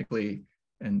harder technically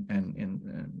and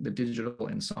in the digital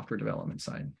and software development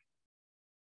side.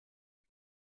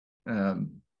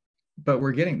 But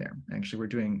we're getting there. Actually,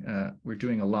 we're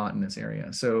doing a lot in this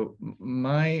area. So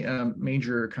my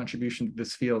major contribution to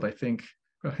this field, I think,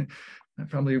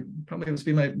 probably this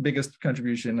be my biggest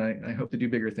contribution. I hope to do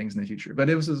bigger things in the future,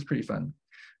 but it was pretty fun.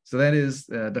 So that is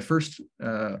the first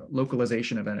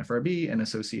localization of an FRB and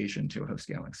association to a host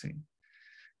galaxy.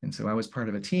 And so I was part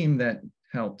of a team that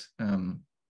helped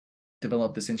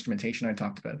develop this instrumentation I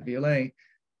talked about at the VLA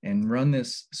and run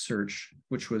this search,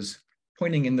 which was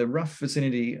pointing in the rough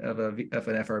vicinity of an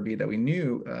FRB that we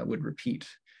knew would repeat,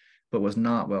 but was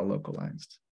not well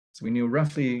localized. So we knew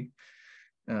roughly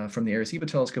from the Arecibo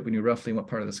telescope, we knew roughly what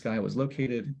part of the sky was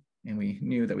located, and we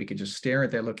knew that we could just stare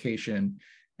at that location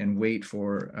and wait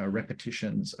for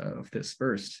repetitions of this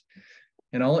burst.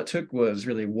 And all it took was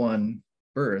really one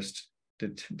burst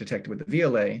detected with the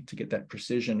VLA to get that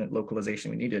precision and localization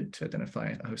we needed to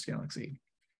identify a host galaxy.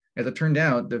 As it turned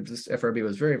out, this FRB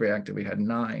was very, very active. We had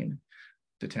 9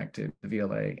 detected the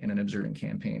VLA in an observing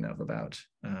campaign of about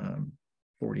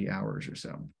 40 hours or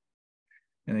so.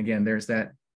 And again, there's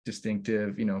that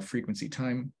distinctive, frequency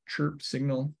time chirp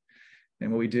signal.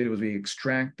 And what we did was we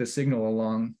extract the signal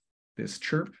along this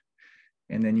chirp,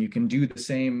 and then you can do the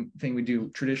same thing we do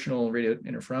traditional radio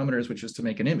interferometers, which is to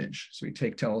make an image. So we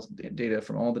take data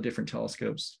from all the different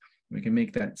telescopes. We can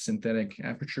make that synthetic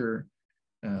aperture,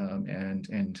 and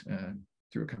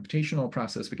through a computational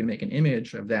process, we can make an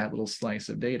image of that little slice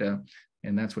of data,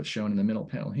 and that's what's shown in the middle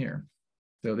panel here.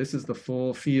 So this is the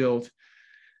full field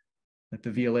that the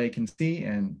VLA can see,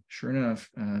 and sure enough,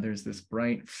 there's this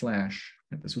bright flash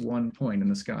at this one point in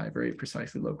the sky, very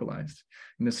precisely localized.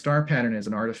 And the star pattern is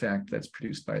an artifact that's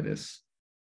produced by this,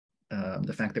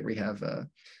 the fact that we have the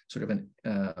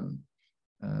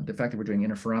fact that we're doing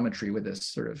interferometry with this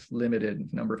sort of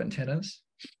limited number of antennas.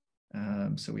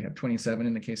 So we have 27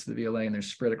 in the case of the VLA, and they're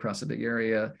spread across a big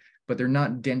area, but they're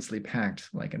not densely packed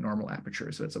like a normal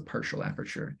aperture. So it's a partial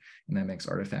aperture, and that makes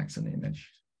artifacts in the image.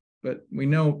 But we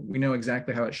know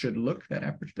exactly how it should look. That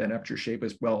aperture shape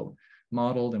is well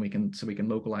modeled, and we can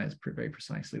localize very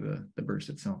precisely the burst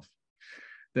itself.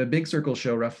 The big circles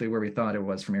show roughly where we thought it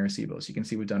was from Arecibo. So you can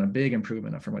see we've done a big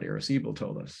improvement from what Arecibo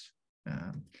told us.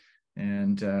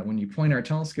 When you point our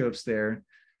telescopes there,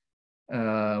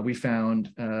 we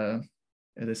found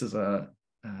this is a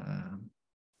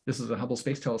Hubble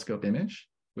Space Telescope image,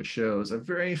 which shows a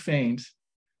very faint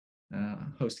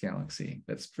host galaxy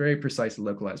that's very precisely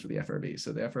localized with the FRB.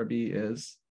 So the FRB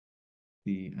is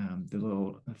the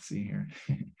little, let's see here.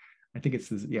 I think it's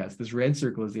this, yeah, it's this red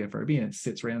circle is the FRB, and it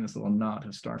sits right on this little knot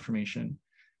of star formation.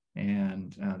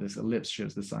 And this ellipse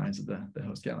shows the size of the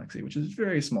host galaxy, which is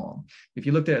very small. If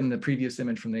you looked at it in the previous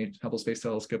image from the Hubble Space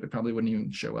Telescope, it probably wouldn't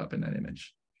even show up in that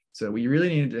image. So we really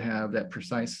needed to have that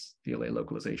precise VLA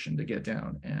localization to get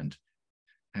down and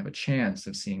have a chance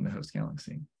of seeing the host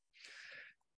galaxy.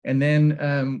 And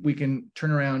then we can turn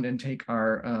around and take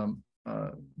our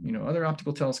other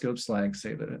optical telescopes, like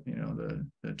say the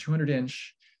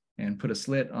 200-inch, and put a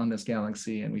slit on this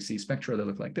galaxy, and we see spectra that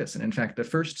look like this. And in fact, the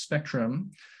first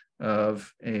spectrum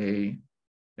of a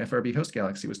FRB host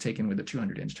galaxy was taken with a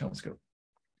 200-inch telescope.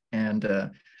 And I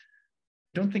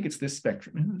don't think it's this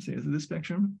spectrum. Let's see, is it this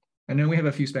spectrum? I know we have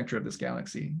a few spectra of this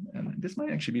galaxy, and this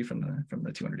might actually be from the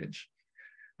 200-inch.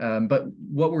 But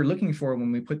what we're looking for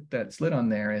when we put that slit on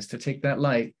there is to take that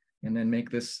light and then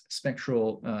make this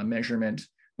spectral measurement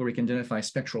where we can identify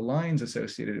spectral lines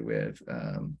associated with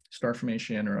star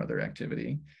formation or other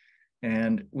activity.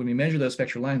 And when we measure those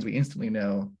spectral lines, we instantly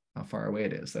know how far away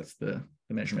it is. That's the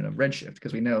measurement of redshift,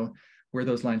 because we know where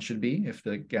those lines should be if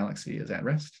the galaxy is at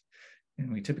rest.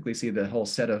 And we typically see the whole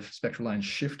set of spectral lines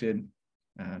shifted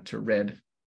to redder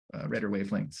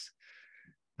wavelengths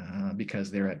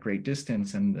because they're at great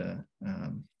distance, and the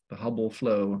Hubble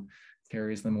flow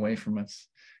carries them away from us.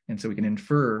 And so we can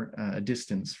infer a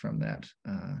distance from that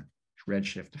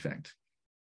redshift effect.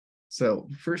 So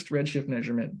first redshift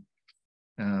measurement,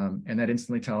 and that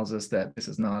instantly tells us that this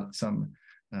is not some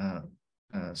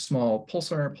small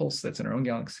pulsar pulse that's in our own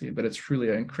galaxy, but it's truly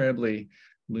an incredibly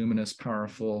luminous,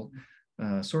 powerful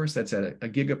source that's at a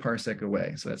gigaparsec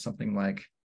away. So that's something like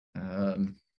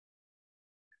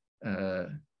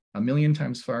 1,000,000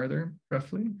 times farther,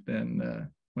 roughly, than,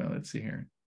 well, let's see here.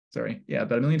 Sorry, yeah,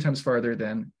 about 1,000,000 times farther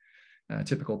than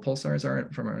typical pulsars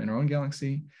are from in our own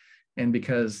galaxy. And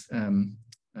because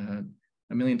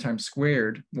 1,000,000 times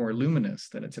squared more luminous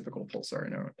than a typical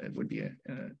pulsar it would be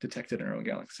detected in our own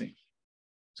galaxy.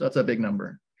 So that's a big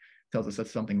number. Tells us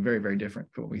that's something very, very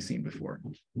different from what we've seen before.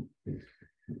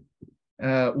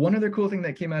 One other cool thing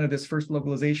that came out of this first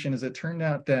localization is it turned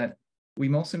out that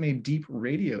we also made deep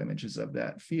radio images of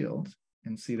that field.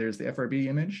 And see, there's the FRB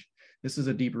image. This is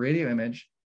a deep radio image.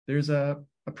 There's a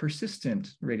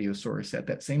persistent radio source at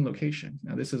that same location.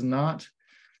 Now, this is not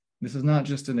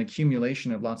just an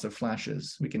accumulation of lots of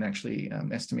flashes. We can actually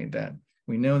estimate that.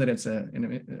 We know that it's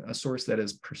a source that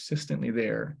is persistently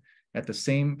there at the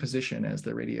same position as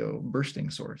the radio bursting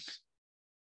source.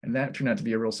 And that turned out to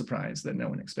be a real surprise that no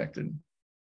one expected.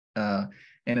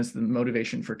 And it's the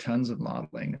motivation for tons of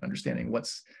modeling, understanding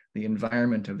what's the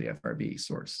environment of the FRB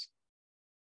source.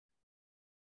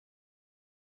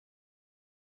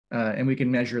 And we can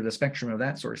measure the spectrum of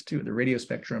that source too. The radio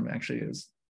spectrum actually is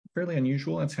fairly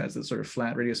unusual. It has this sort of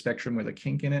flat radio spectrum with a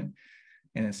kink in it,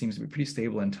 and it seems to be pretty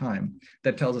stable in time.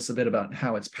 That tells us a bit about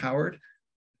how it's powered,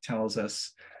 tells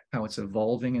us how it's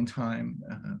evolving in time.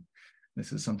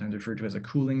 This is sometimes referred to as a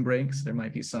cooling break. So there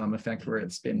might be some effect where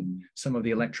it's been, some of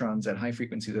the electrons at high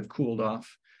frequencies have cooled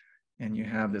off, and you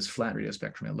have this flat radio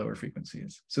spectrum at lower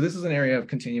frequencies. So this is an area of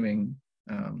continuing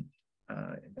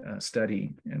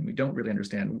study, and we don't really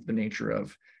understand the nature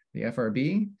of the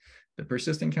FRB, the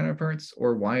persistent counterparts,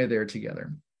 or why they're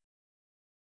together.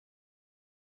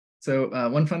 So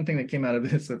one fun thing that came out of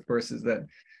this, of course, is that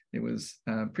it was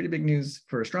pretty big news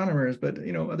for astronomers, but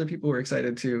other people were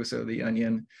excited too. So the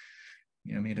Onion,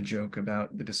 made a joke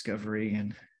about the discovery,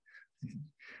 and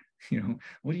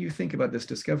what do you think about this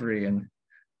discovery? And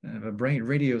a bright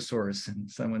radio source, and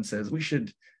someone says we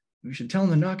should tell them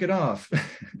to knock it off,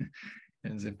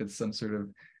 as if it's some sort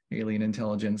of alien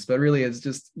intelligence. But really, it's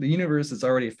just the universe is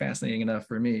already fascinating enough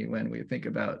for me when we think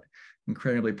about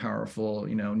incredibly powerful,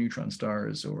 neutron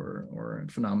stars or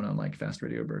phenomenon like fast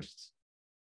radio bursts.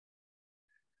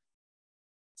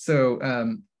 So,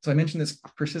 so I mentioned this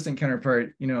persistent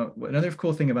counterpart. Another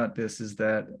cool thing about this is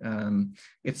that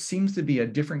it seems to be a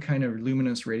different kind of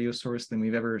luminous radio source than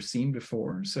we've ever seen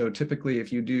before. So typically,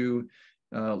 if you do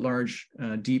large,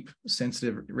 deep,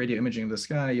 sensitive radio imaging of the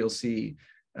sky, you'll see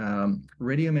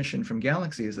radio emission from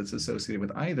galaxies that's associated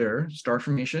with either star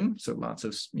formation, so lots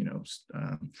of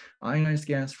ionized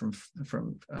gas from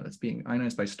that's being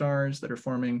ionized by stars that are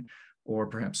forming, or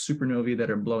perhaps supernovae that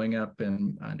are blowing up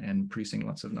and producing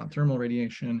lots of non-thermal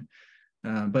radiation.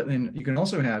 But then you can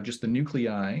also have just the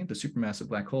nuclei, the supermassive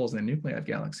black holes in the nuclei of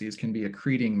galaxies can be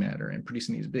accreting matter and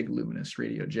producing these big luminous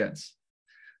radio jets.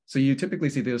 So you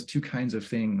typically see those two kinds of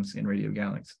things in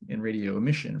radio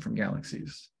emission from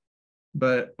galaxies.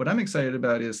 But what I'm excited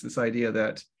about is this idea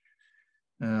that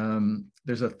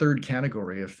there's a third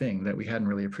category of thing that we hadn't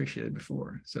really appreciated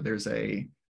before. So there's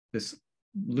this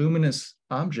luminous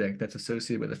object that's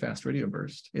associated with a fast radio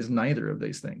burst is neither of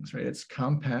these things, right? It's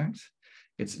compact.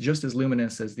 It's just as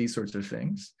luminous as these sorts of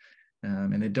things.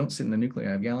 And they don't sit in the nuclei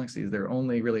of galaxies. They're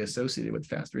only really associated with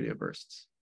fast radio bursts.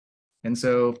 And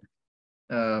so,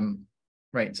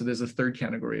 right, so there's a third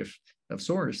category of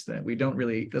source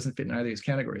that doesn't fit in either of these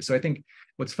categories. So I think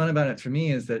what's fun about it for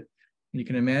me is that you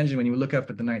can imagine when you look up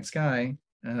at the night sky,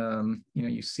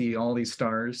 you see all these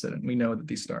stars that we know that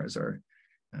these stars are,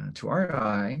 to our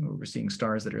eye, we're seeing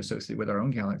stars that are associated with our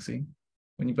own galaxy.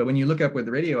 But when you look up with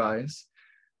the radio eyes,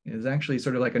 it's actually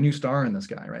sort of like a new star in the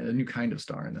sky, right? A new kind of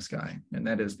star in the sky. And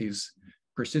that is these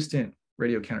persistent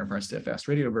radio counterparts to fast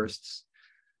radio bursts,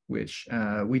 which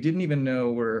we didn't even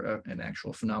know were an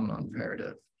actual phenomenon prior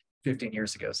to 15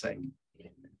 years ago, say.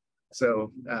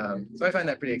 So I find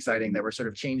that pretty exciting that we're sort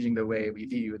of changing the way we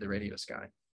view the radio sky.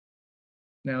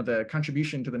 Now, the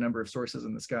contribution to the number of sources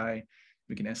in the sky,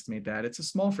 we can estimate that. It's a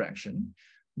small fraction,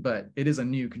 but it is a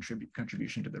new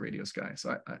contribution to the radio sky.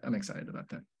 So I'm excited about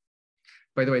that.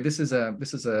 By the way, this is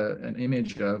an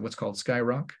image of what's called Sky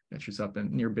Rock, which is up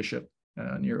near Bishop,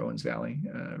 near Owens Valley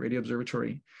Radio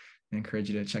Observatory. I encourage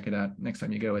you to check it out next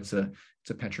time you go. It's a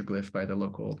petroglyph by the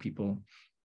local people.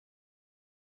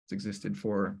 It's existed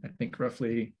for, I think,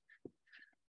 roughly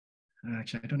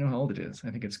Actually, I don't know how old it is.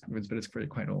 I think but it's pretty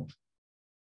quite old.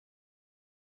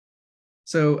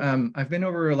 So I've been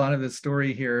over a lot of the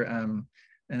story here, and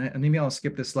maybe I'll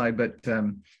skip this slide, but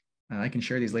I can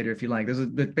share these later if you like.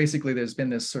 But basically, there's been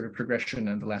this sort of progression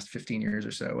in the last 15 years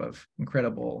or so of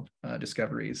incredible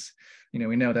discoveries.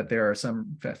 We know that there are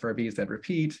some FRBs that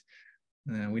repeat.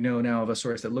 We know now of a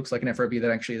source that looks like an FRB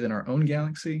that actually is in our own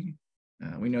galaxy.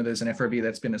 We know there's an FRB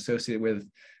that's been associated with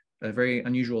a very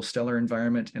unusual stellar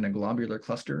environment in a globular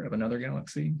cluster of another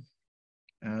galaxy.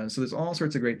 So there's all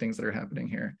sorts of great things that are happening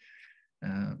here.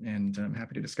 And I'm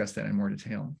happy to discuss that in more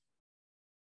detail.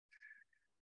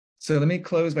 So let me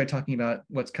close by talking about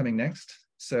what's coming next.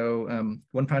 So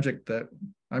one project that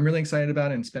I'm really excited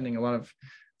about and spending a lot of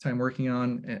time working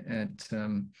on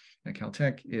at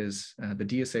Caltech is the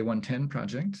DSA 110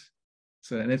 project.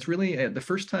 And it's really the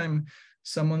first time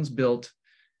someone's built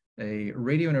a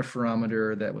radio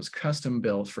interferometer that was custom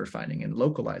built for finding and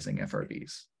localizing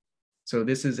FRBs. So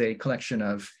this is a collection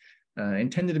of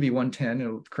intended to be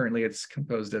 110. Currently, it's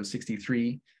composed of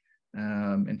 63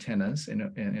 antennas.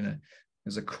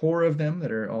 There's a core of them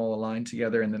that are all aligned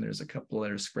together, and then there's a couple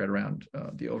that are spread around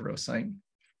the OVRO site.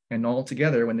 And all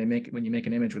together, when you make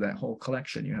an image with that whole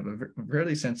collection, you have a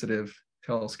really sensitive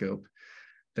telescope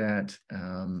that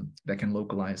can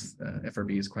localize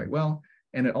FRBs quite well.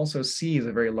 And it also sees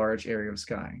a very large area of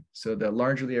sky. So the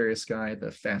larger the area of sky,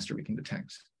 the faster we can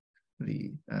detect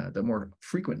the more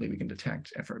frequently we can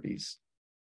detect FRBs.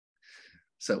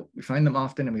 So we find them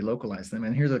often and we localize them.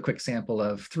 And here's a quick sample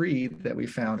of 3 that we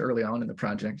found early on in the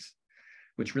project,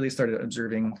 which really started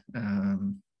observing,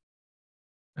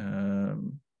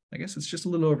 I guess it's just a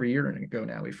little over a year ago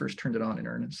now. We first turned it on in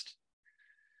earnest.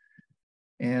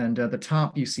 And at the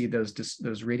top, you see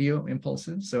those radio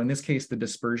impulses. So in this case, the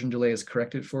dispersion delay is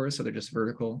corrected for us. So they're just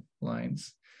vertical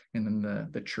lines. And then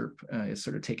the chirp is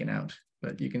sort of taken out.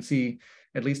 But you can see,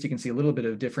 at least you can see a little bit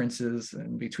of differences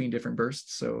in between different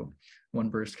bursts. So one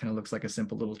burst kind of looks like a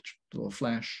simple little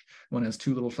flash. One has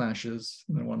 2 little flashes.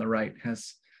 And the one on the right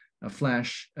has a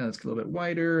flash that's a little bit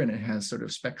wider, and it has sort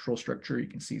of spectral structure. You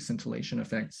can see scintillation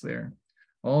effects there.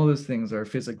 All those things are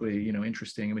physically,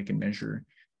 interesting, and we can measure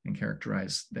and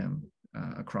characterize them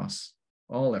across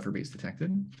all FRBs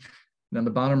detected. Then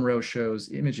the bottom row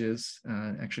shows images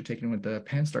actually taken with the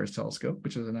Pan-STARRS telescope,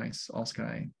 which is a nice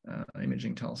all-sky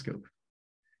imaging telescope.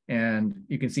 And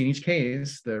you can see in each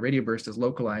case, the radio burst is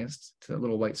localized to a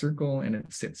little white circle, and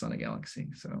it sits on a galaxy.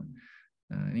 So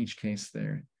in each case,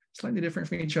 they're slightly different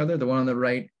from each other. The one on the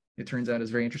right, it turns out,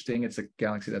 is very interesting. It's a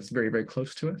galaxy that's very, very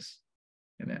close to us.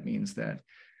 And that means that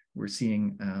we're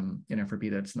seeing an FRB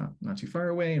that's not too far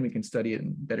away, and we can study it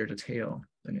in better detail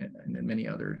than many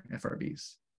other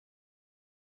FRBs.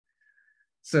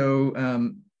 So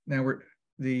now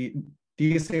the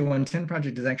DSA 110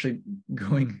 project is actually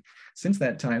going, since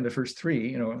that time, the first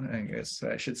 3, I guess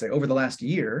I should say, over the last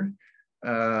year,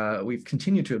 we've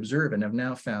continued to observe and have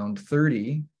now found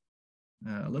 30,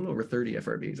 a little over 30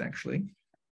 FRBs actually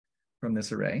from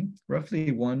this array,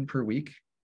 roughly 1 per week,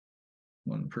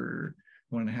 1 per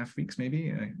 1.5 weeks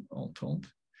maybe, all told.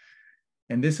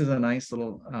 And this is a nice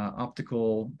little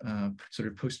optical sort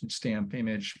of postage stamp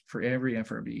image for every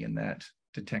FRB in that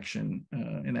detection,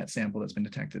 in that sample that's been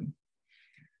detected.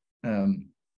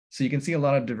 So you can see a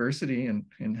lot of diversity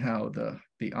in how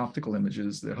the optical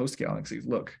images, the host galaxies,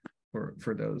 look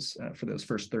for those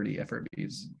first 30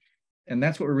 FRBs. And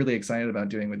that's what we're really excited about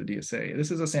doing with the DSA.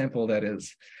 This is a sample that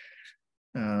is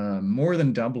more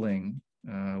than doubling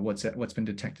what's been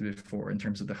detected before in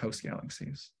terms of the host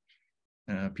galaxies.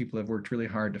 People have worked really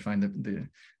hard to find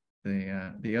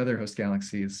the other host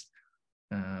galaxies,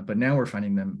 but now we're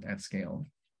finding them at scale.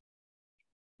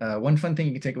 One fun thing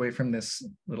you can take away from this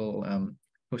little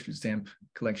postage stamp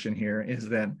collection here is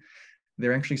that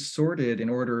they're actually sorted in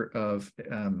order of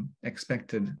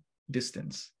expected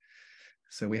distance.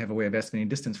 So we have a way of estimating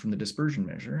distance from the dispersion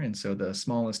measure. And so the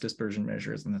smallest dispersion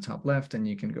measure is in the top left, and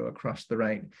you can go across the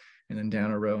right and then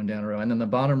down a row and down a row. And then the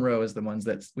bottom row is the ones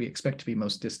that we expect to be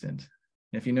most distant.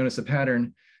 And if you notice a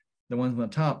pattern, the ones on the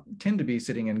top tend to be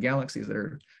sitting in galaxies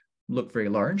that look very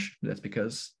large. That's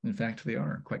because, in fact, they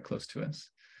are quite close to us.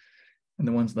 And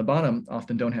the ones on the bottom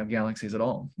often don't have galaxies at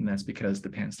all. And that's because the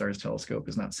Pan-STARRS telescope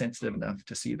is not sensitive enough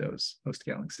to see those host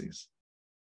galaxies.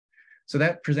 So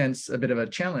that presents a bit of a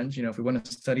challenge. If we want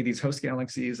to study these host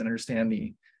galaxies and understand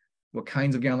what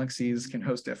kinds of galaxies can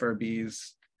host FRBs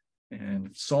and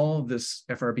solve this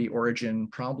FRB origin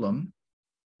problem,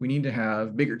 we need to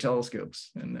have bigger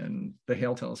telescopes. And then the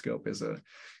Hale telescope is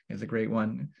a great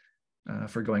one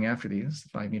for going after these,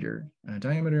 5-meter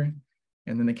diameter.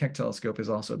 And then the Keck telescope is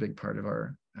also a big part of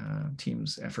our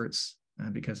team's efforts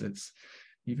because it's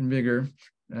even bigger.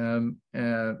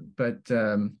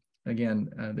 Again,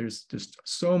 there's just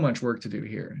so much work to do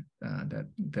here that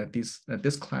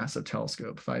this class of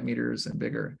telescope, 5 meters and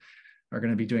bigger, are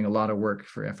going to be doing a lot of work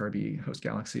for FRB host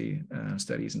galaxy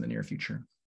studies in the near future.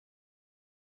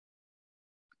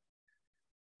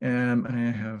 And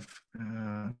I have,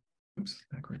 oops,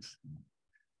 backwards.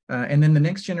 And then the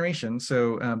next generation,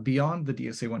 so beyond the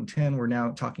DSA 110, we're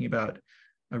now talking about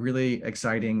a really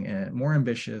exciting and more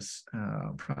ambitious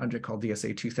project called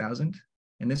DSA 2000.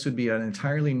 And this would be an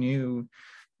entirely new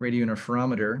radio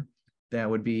interferometer that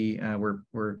would be,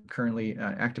 we're currently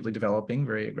actively developing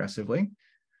very aggressively,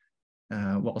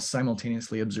 while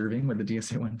simultaneously observing with the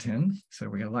DSA 110. So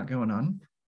we got a lot going on.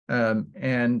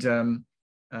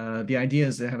 The idea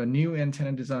is to have a new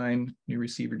antenna design, new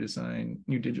receiver design,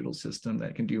 new digital system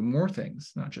that can do more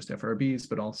things, not just FRBs,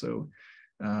 but also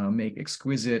make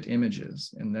exquisite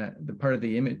images. And that the part of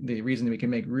the image, the reason we can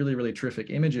make really, really terrific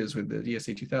images with the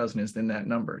DSA 2000 is then that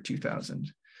number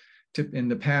 2000. In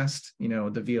the past, the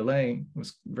VLA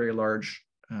was very large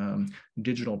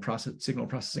digital signal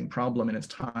processing problem in its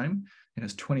time. It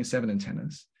has 27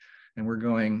 antennas, and we're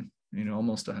going,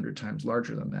 almost 100 times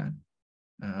larger than that.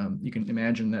 You can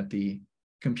imagine that the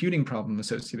computing problem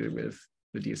associated with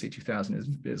the DSA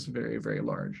 2000 is very, very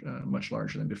large, much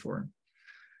larger than before.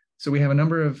 So we have a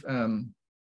number of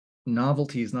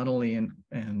novelties, not only in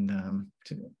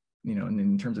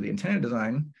terms of the antenna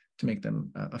design to make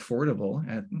them affordable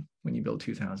when you build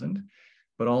 2000,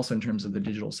 but also in terms of the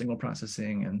digital signal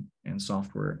processing and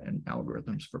software and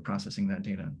algorithms for processing that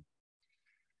data.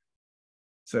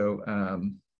 So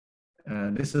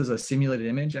this is a simulated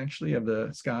image, actually, of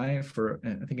the sky I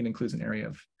think it includes an area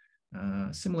of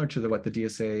similar to what the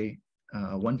DSA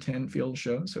 110 field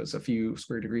shows. So it's a few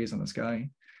square degrees on the sky.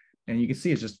 And you can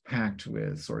see it's just packed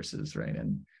with sources, right?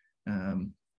 And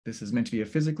this is meant to be a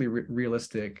physically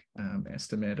realistic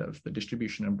estimate of the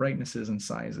distribution of brightnesses and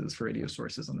sizes for radio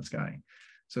sources on the sky.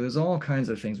 So there's all kinds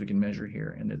of things we can measure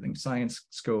here. And the science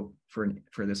scope for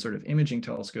this sort of imaging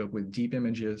telescope with deep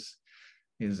images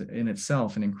is in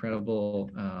itself an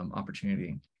incredible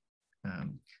opportunity.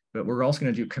 But we're also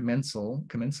going to do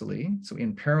commensally. So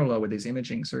in parallel with these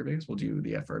imaging surveys, we'll do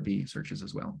the FRB searches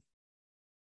as well.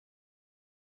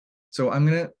 So I'm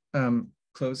going to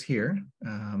close here.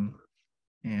 I'll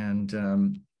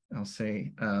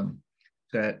say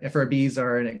that FRBs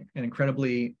are an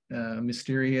incredibly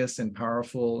mysterious and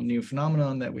powerful new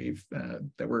phenomenon that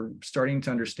we're starting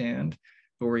to understand,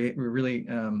 but we're really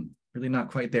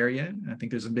not quite there yet. I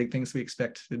think there's some big things to be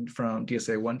expected from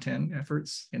DSA 110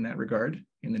 efforts in that regard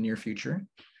in the near future.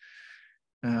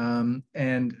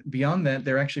 And beyond that,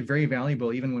 they're actually very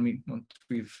valuable. Even when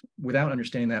without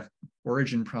understanding that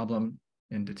origin problem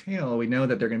in detail, we know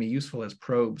that they're going to be useful as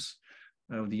probes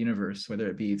of the universe, whether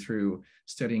it be through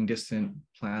studying distant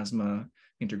plasma,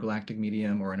 intergalactic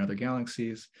medium, or in other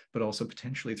galaxies, but also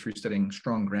potentially through studying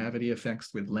strong gravity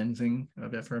effects with lensing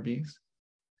of FRBs.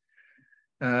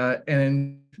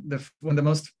 And one of the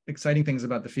most exciting things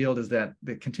about the field is that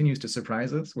it continues to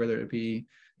surprise us, whether it be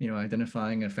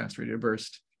identifying a fast radio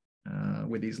burst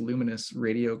with these luminous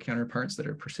radio counterparts that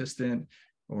are persistent,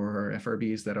 or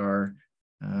FRBs that are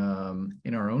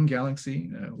in our own galaxy,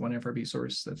 one FRB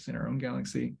source that's in our own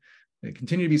galaxy. They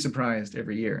continue to be surprised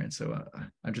every year. And so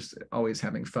I'm just always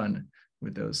having fun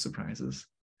with those surprises.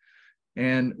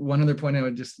 And one other point I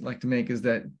would just like to make is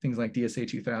that things like DSA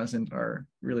 2000 are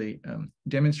really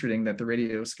demonstrating that the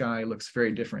radio sky looks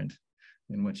very different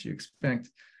than what you expect.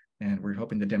 And we're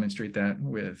hoping to demonstrate that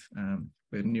with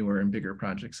newer and bigger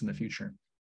projects in the future.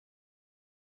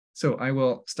 So I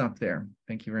will stop there.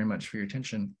 Thank you very much for your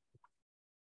attention.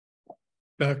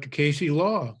 Dr. Casey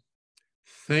Law,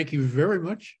 thank you very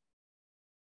much.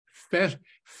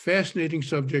 Fascinating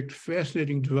subject,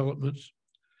 fascinating developments.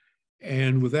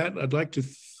 And with that, I'd like to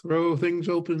throw things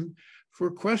open for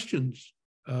questions.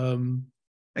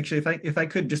 Actually, if I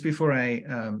could, just before I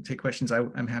take questions,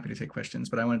 I'm happy to take questions,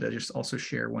 but I wanted to just also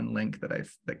share one link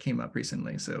that came up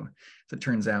recently. So as it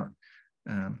turns out,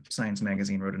 Science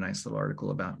Magazine wrote a nice little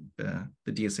article about the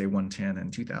DSA 110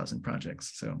 and 2000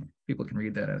 projects. So people can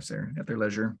read that at their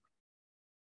leisure.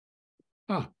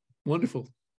 Ah, wonderful.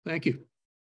 Thank you.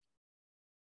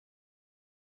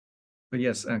 But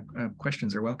yes,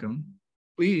 questions are welcome.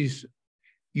 Please,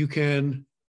 you can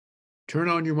turn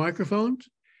on your microphones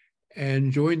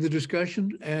and join the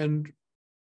discussion, and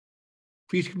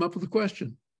please come up with a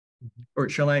question. Or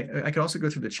shall I could also go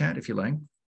through the chat if you like.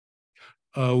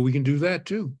 We can do that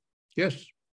too. Yes.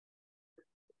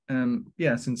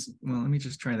 Yeah, well, let me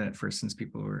just try that first since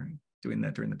people were doing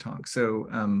that during the talk. So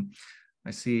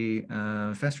I see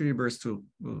fast radio bursts will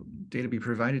data be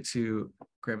provided to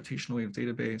gravitational wave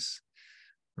database.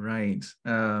 Right.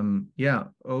 Yeah,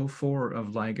 O4 of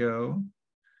LIGO.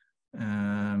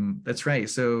 That's right.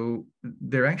 So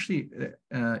there actually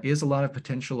is a lot of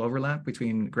potential overlap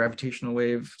between gravitational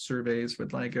wave surveys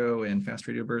with LIGO and fast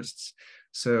radio bursts.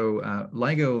 So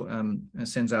LIGO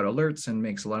sends out alerts and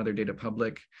makes a lot of their data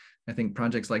public. I think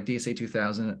projects like DSA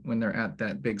 2000, when they're at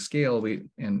that big scale,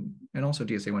 and also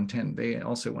DSA 110, they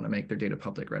also want to make their data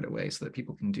public right away so that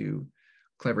people can do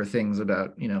clever things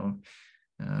about,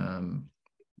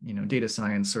 data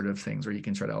science sort of things where you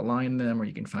can try to align them, or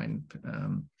you can find,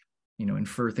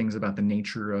 infer things about the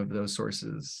nature of those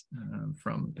sources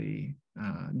from the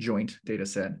joint data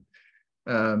set.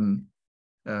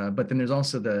 But then there's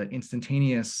also the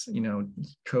instantaneous,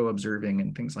 co-observing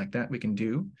and things like that we can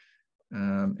do.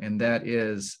 And that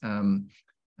is on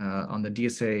the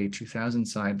DSA 2000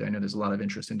 side, I know there's a lot of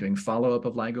interest in doing follow-up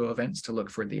of LIGO events to look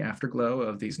for the afterglow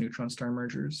of these neutron star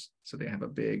mergers. So they have a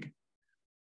big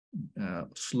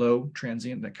slow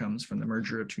transient that comes from the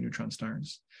merger of two neutron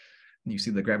stars. And you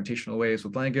see the gravitational waves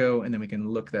with LIGO, and then we can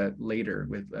look that later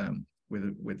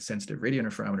with sensitive radio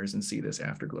interferometers and see this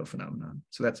afterglow phenomenon.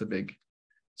 So that's a big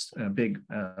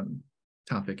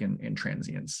topic in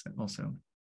transients also.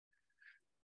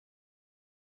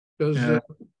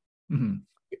 Can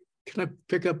I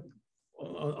pick up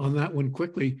on that one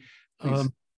quickly?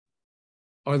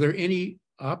 Are there any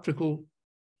optical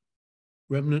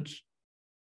remnants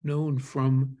known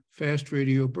from fast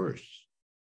radio bursts?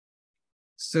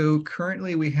 So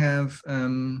currently we have,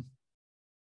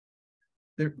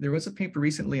 there was a paper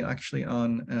recently actually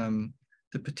on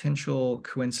the potential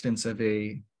coincidence of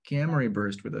a gamma ray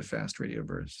burst with a fast radio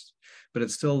burst, but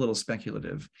it's still a little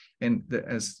speculative. And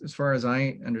as far as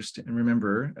I understand and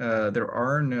remember, there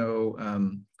are no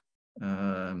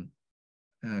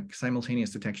simultaneous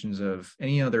detections of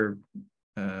any other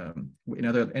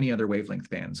any other wavelength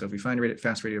band. So if we find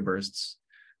fast radio bursts,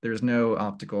 there's no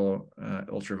optical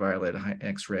ultraviolet,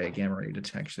 X-ray, gamma ray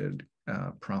detected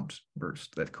prompt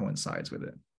burst that coincides with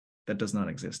it. That does not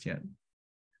exist yet.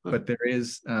 But there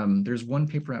is, there's one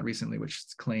paper out recently which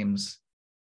claims,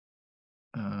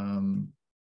 I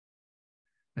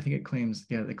think it claims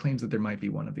that there might be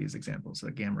one of these examples,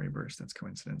 a gamma ray burst that's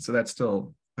coincident. So that's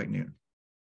still quite new.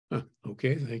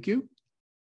 Okay, thank you.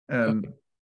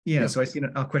 Yeah, so I see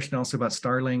a question also about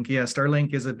Starlink. Yeah,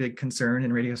 Starlink is a big concern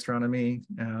in radio astronomy.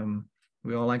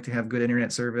 We all like to have good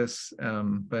internet service,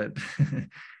 but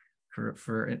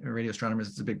for radio astronomers,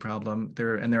 it's a big problem.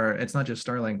 It's not just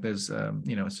Starlink. There's,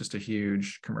 it's just a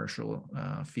huge commercial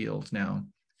field now.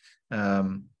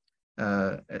 And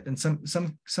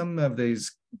some of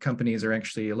these companies are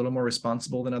actually a little more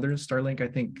responsible than others. Starlink, I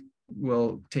think,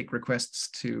 will take requests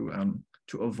to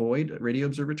avoid radio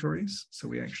observatories. So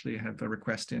we actually have a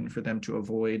request in for them to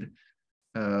avoid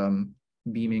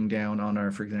beaming down on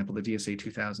our, for example, the DSA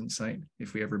 2000 site,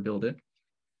 if we ever build it.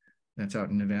 That's out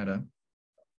in Nevada.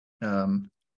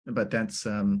 But that's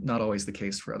not always the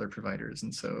case for other providers.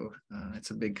 And so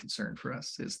it's a big concern for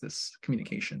us, is this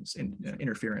communications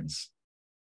interference.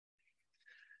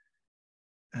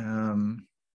 And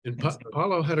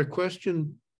Paulo had a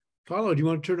question. Paulo, do you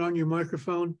want to turn on your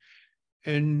microphone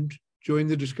and join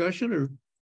the discussion, or?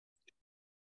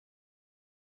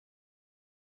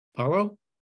 Paulo?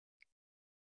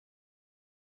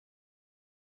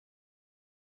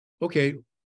 Okay,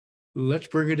 let's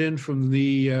bring it in from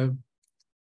the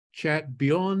chat.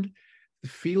 Beyond the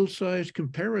field size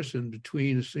comparison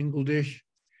between a single dish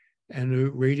and a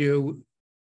radio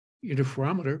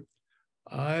interferometer,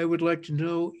 I would like to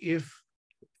know if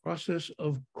the process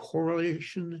of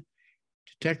correlation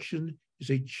detection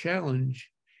is a challenge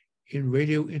in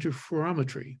radio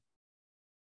interferometry.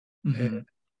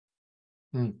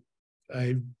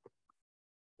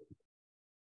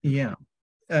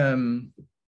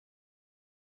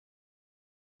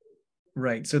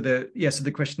 Right. So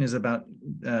the question is about,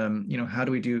 how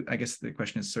do we do, I guess the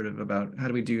question is sort of about how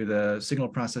do we do the signal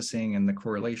processing and the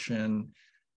correlation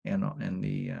and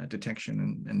the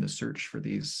detection and the search for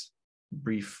these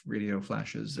brief radio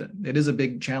flashes. It is a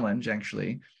big challenge,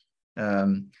 actually.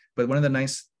 But one of the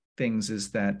nice things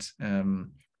is that,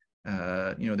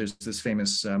 there's this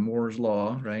famous Moore's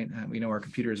law, right? We know our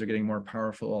computers are getting more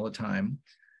powerful all the time.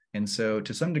 And so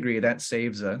to some degree, that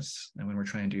saves us when we're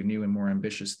trying to do new and more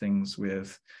ambitious things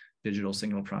with digital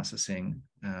signal processing.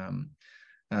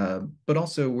 But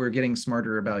also we're getting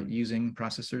smarter about using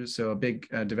processors. So a big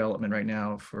development right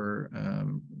now for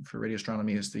radio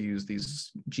astronomy is to use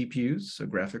these GPUs, so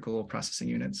graphical processing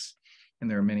units. And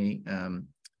there are many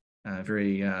new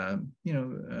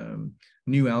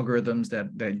algorithms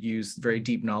that use very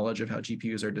deep knowledge of how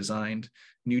GPUs are designed.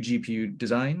 New GPU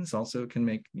designs also can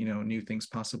make new things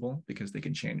possible because they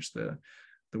can change the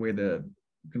way the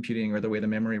computing or the way the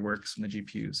memory works in the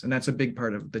GPUs. And that's a big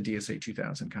part of the DSA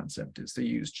 2000 concept, is to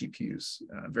use GPUs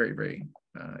very, very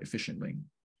efficiently.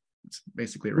 It's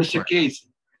basically a Mr. Casey.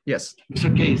 Yes.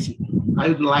 Mr. Casey, I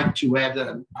would like to add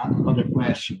another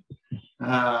question.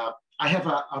 I have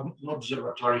an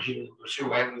observatory here in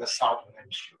Brazil. I'm in the Southern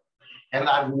Hemisphere. And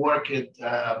I've worked with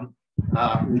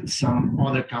some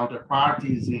other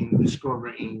counterparties in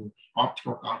discovering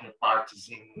optical counterparties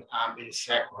in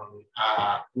millisecond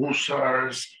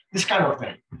pulsars, this kind of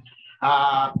thing.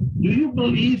 Do you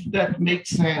believe that makes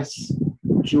sense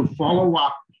to follow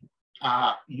up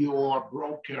your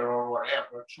broker or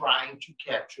whatever trying to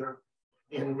capture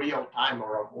in real time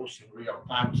or almost in real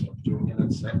time, so a few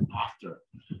minutes after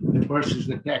the burst is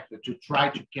detected, to try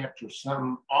to capture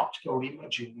some optical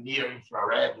imaging near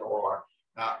infrared or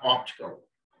optical?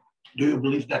 Do you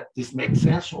believe that this makes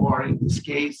sense, or in this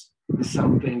case, is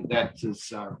something that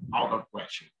is out of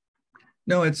question?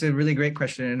 No, it's a really great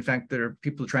question. In fact, there are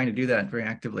people trying to do that very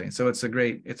actively. So it's a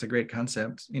great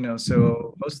concept.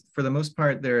 So for the most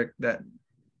part,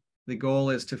 the goal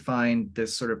is to find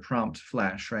this sort of prompt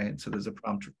flash, right? So there's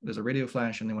a radio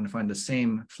flash, and they want to find the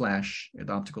same flash with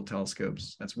optical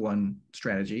telescopes. That's one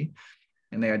strategy.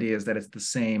 And the idea is that it's the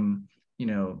same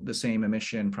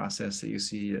emission process that you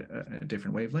see at a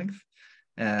different wavelength.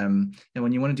 And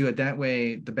when you want to do it that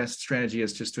way, the best strategy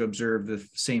is just to observe the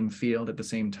same field at the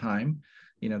same time.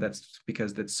 That's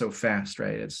because it's so fast,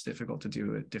 right? It's difficult to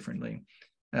do it differently.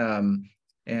 That's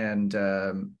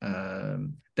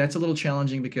a little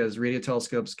challenging because radio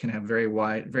telescopes can have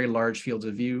very large fields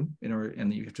of view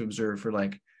and you have to observe for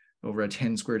like over a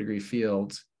 10 square degree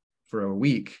field for a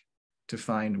week to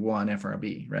find one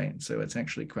FRB, right? So it's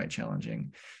actually quite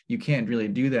challenging. You can't really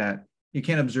do that. You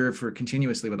can't observe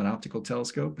continuously with an optical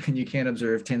telescope, and you can't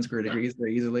observe 10 square degrees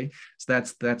very easily. So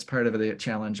that's part of the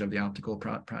challenge of the optical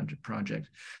project.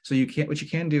 So what you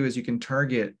can do is you can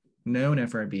target known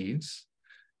FRBs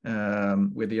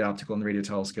with the optical and the radio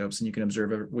telescopes, and you can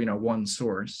observe one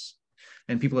source.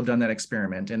 And people have done that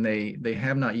experiment, and they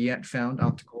have not yet found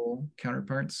optical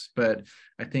counterparts, but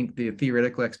I think the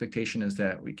theoretical expectation is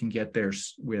that we can get there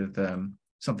with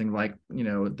something like,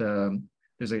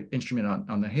 there's an instrument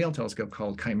on the Hale telescope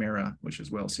called Chimera, which is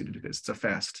well suited to this. It's a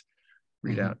fast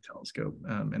readout telescope,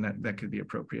 and that could be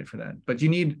appropriate for that. But you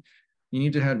need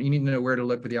to know where to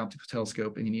look with the optical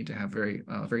telescope, and you need to have very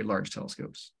large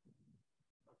telescopes.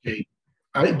 Okay.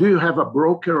 Do you have a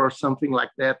broker or something like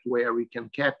that where we can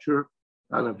capture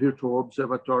on a virtual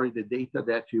observatory the data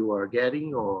that you are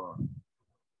getting, or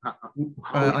how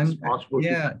it's possible?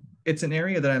 Yeah, it's an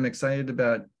area that I'm excited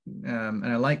about, and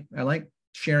I like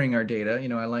sharing our data.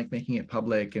 I like making it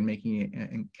public and making it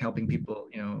and helping people,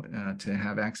 to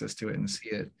have access to it and see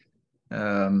it.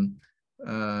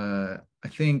 I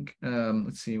think,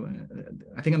 let's see,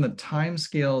 I think on the time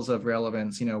scales of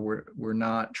relevance, we're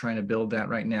not trying to build that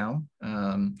right now.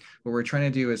 What we're trying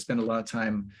to do is spend a lot of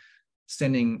time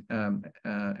sending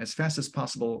as fast as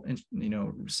possible,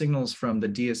 signals from the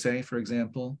DSA, for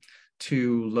example,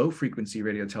 to low frequency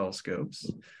radio telescopes.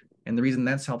 And the reason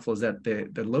that's helpful is that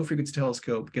the low frequency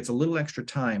telescope gets a little extra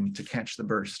time to catch the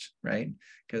burst, right?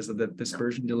 Because the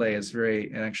dispersion delay is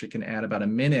it actually can add about a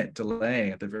minute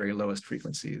delay at the very lowest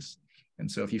frequencies. And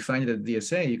so if you find it at the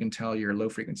DSA, you can tell your low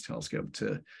frequency telescope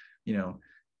to,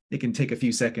 it can take a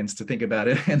few seconds to think about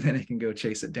it, and then it can go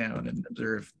chase it down and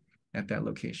observe at that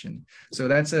location. So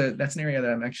that's an area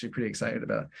that I'm actually pretty excited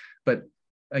about. But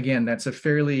again, that's a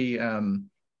fairly,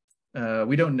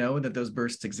 we don't know that those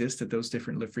bursts exist at those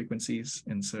different low frequencies.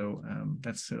 And so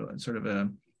that's sort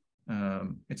of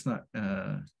it's not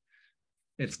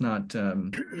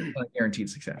a guaranteed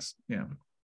success. Yeah.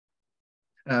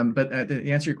 But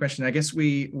to answer your question, I guess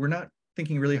we're not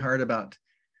thinking really hard about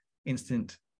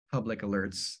instant public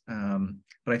alerts,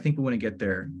 but I think we want to get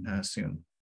there soon.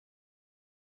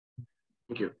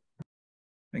 Thank you.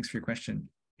 Thanks for your question.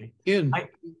 Ken,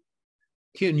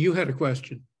 you had a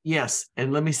question. Yes,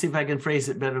 and let me see if I can phrase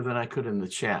it better than I could in the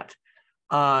chat.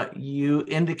 You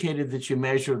indicated that you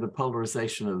measure the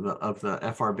polarization of the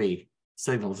FRB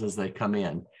signals as they come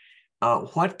in.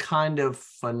 What kind of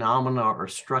phenomena or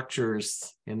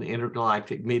structures in the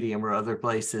intergalactic medium or other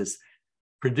places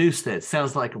produce that? It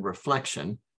sounds like a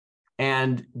reflection.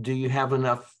 And do you have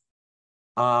enough?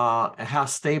 How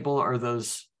stable are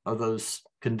those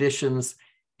conditions?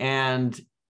 And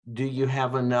do you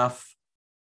have enough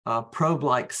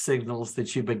probe-like signals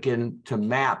that you begin to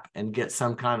map and get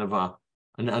some kind of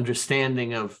an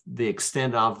understanding of the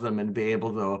extent of them and be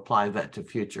able to apply that to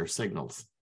future signals.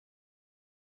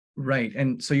 Right.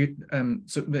 And so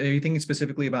so are you thinking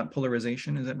specifically about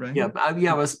polarization? Is that right? Yeah,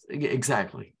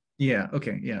 exactly. Yeah.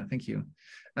 Okay. Yeah. Thank you.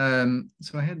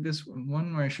 So I had this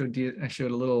one where I showed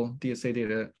a little DSA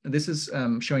data. This is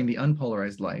showing the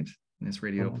unpolarized light in this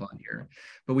radio plot here,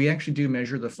 but we actually do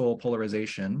measure the full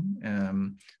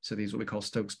polarization. So these are what we call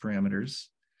Stokes parameters.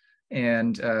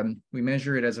 And we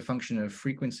measure it as a function of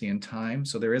frequency and time.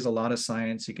 So there is a lot of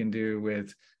science you can do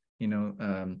with,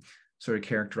 sort of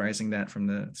characterizing that from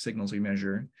the signals we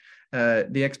measure.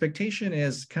 The expectation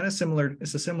is kind of similar.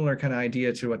 It's a similar kind of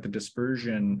idea to what the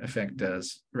dispersion effect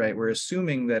does, right? We're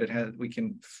assuming that it has, we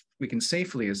can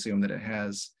safely assume that it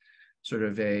has sort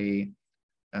of a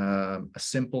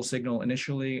simple signal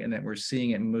initially, and that we're seeing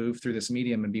it move through this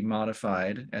medium and be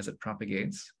modified as it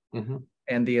propagates. Mm-hmm.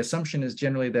 And the assumption is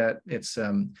generally that it's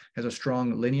has a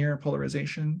strong linear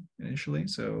polarization initially.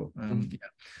 So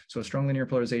so a strong linear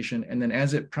polarization, and then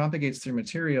as it propagates through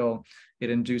material, it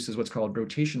induces what's called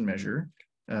rotation measure,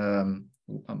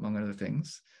 among other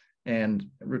things. And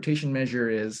rotation measure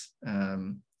is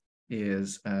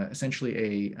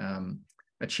essentially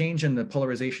a change in the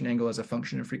polarization angle as a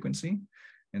function of frequency.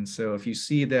 And so if you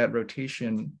see that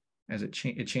rotation as it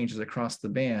changes across the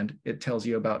band, it tells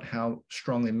you about how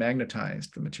strongly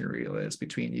magnetized the material is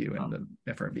between you and the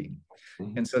FRB.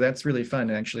 Mm-hmm. And so that's really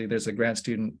fun. Actually, there's a grad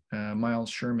student, Miles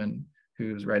Sherman,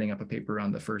 who's writing up a paper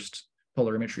on the first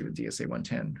polarimetry with DSA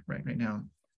 110 right now.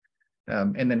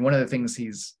 And then one of the things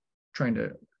he's trying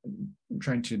to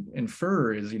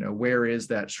infer is, where is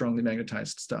that strongly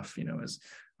magnetized stuff?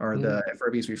 Are the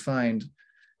FRBs we find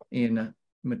in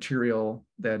material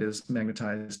that is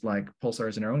magnetized like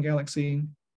pulsars in our own galaxy,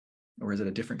 or is it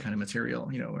a different kind of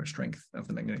material, or strength of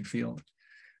the magnetic field?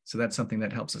 So that's something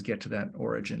that helps us get to that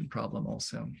origin problem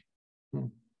also.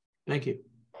 Thank you.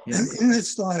 Yeah. And in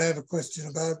this slide, I have a question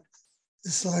about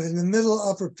the slide in the middle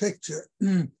upper picture.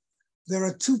 There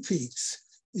are two peaks.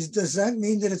 Does that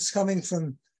mean that it's coming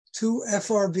from two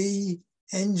FRB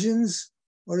engines,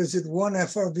 or is it one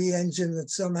FRB engine that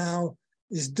somehow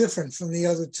is different from the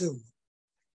other two?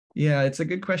 Yeah, it's a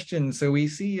good question. So we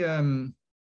see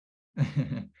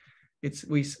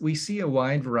we see a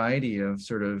wide variety of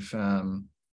sort of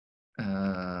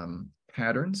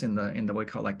patterns in the what we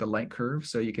call like the light curve.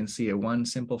 So you can see one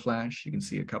simple flash, you can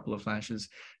see a couple of flashes.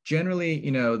 Generally,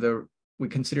 we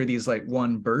consider these like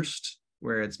one burst,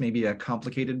 where it's maybe a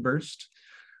complicated burst,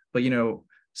 but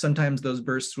sometimes those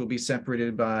bursts will be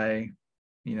separated by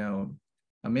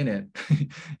a minute.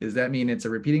 Does that mean it's a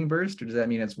repeating burst, or does that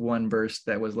mean it's one burst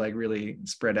that was like really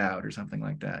spread out or something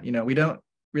like that? We don't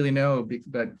really know,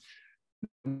 but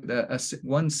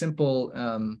one simple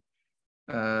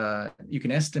you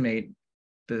can estimate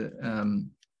the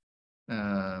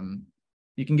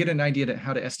you can get an idea to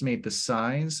how to estimate the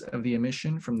size of the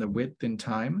emission from the width in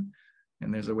time.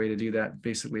 And there's a way to do that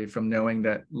basically from knowing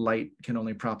that light can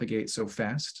only propagate so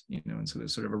fast, and so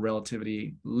there's sort of a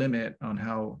relativity limit on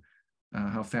how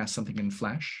fast something can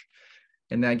flash.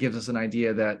 And that gives us an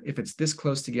idea that if it's this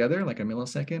close together, like a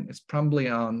millisecond, it's probably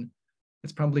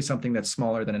something that's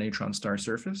smaller than a neutron star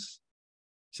surface.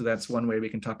 So that's one way we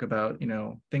can talk about,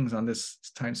 things on this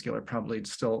time scale are probably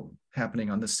still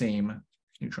happening on the same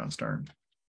neutron star,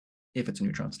 if it's a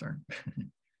neutron star.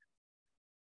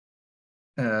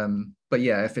 But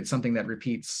yeah, if it's something that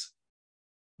repeats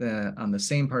on the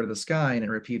same part of the sky and it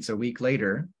repeats a week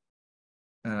later,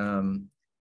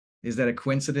 is that a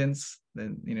coincidence?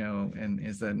 Then, and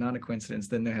is that not a coincidence?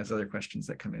 Then there has other questions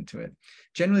that come into it.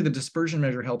 Generally, the dispersion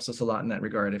measure helps us a lot in that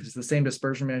regard. If it's the same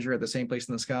dispersion measure at the same place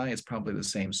in the sky, it's probably the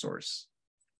same source.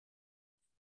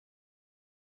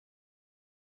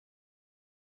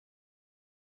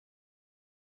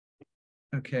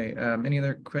 Okay, any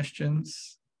other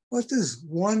questions? What does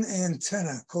one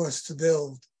antenna cost to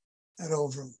build at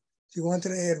Overland? If you wanted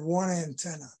to add one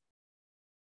antenna.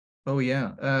 Oh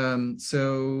yeah.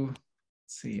 So let's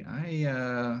see.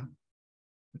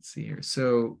 Let's see here.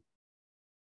 So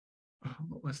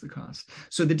what was the cost?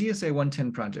 So the DSA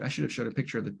 110 project, I should have showed a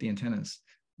picture of the antennas.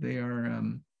 They're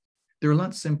a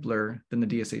lot simpler than the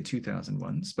DSA 2000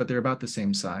 ones, but they're about the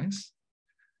same size.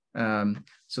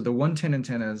 So the 110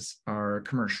 antennas are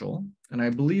commercial, and I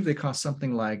believe they cost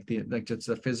something like just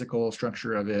the physical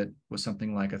structure of it was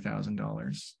something like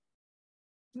 $1,000.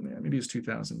 Yeah, maybe it's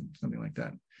 2,000, something like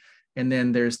that. And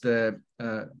then there's the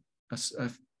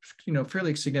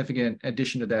fairly significant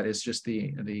addition to that is just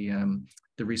the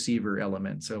receiver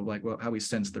element. So like how we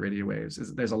sense the radio waves.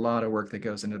 There's a lot of work that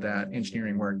goes into that,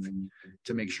 engineering work,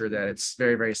 to make sure that it's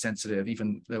very, very sensitive,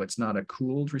 even though it's not a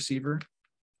cooled receiver.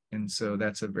 And so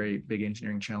that's a very big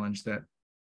engineering challenge that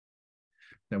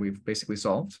we've basically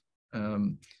solved. That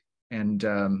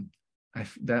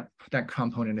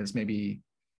component is maybe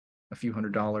a few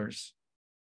 $100s.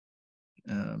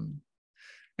 And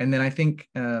then I think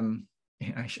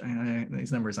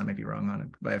these numbers I might be wrong on it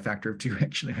by a factor of 2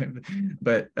 actually,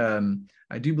 but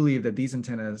I do believe that these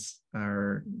antennas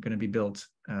are going to be built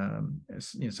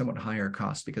as somewhat higher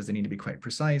cost because they need to be quite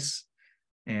precise,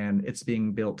 and it's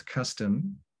being built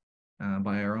custom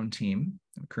by our own team.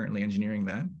 I'm currently engineering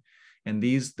that, and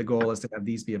the goal is to have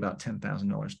these be about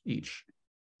 $10,000 each.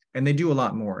 And they do a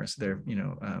lot more. So they're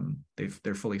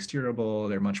they're fully steerable.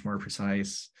 They're much more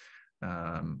precise.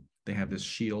 They have this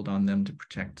shield on them to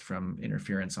protect from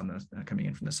interference on the coming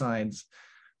in from the sides.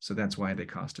 So that's why they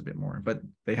cost a bit more. But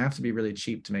they have to be really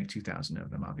cheap to make 2,000 of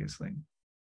them, obviously.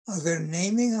 Are there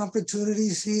naming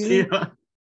opportunities here? Yeah.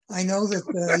 I know that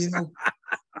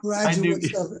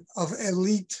graduates of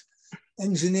elite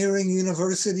engineering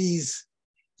universities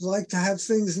like to have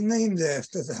things named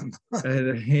after them.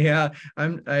 Yeah,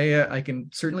 I can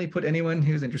certainly put anyone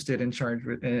who's interested in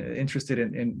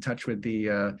touch with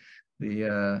the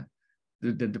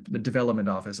development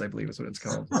office, I believe is what it's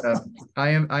called. I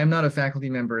am not a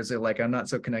faculty member, so like I'm not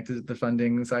so connected to the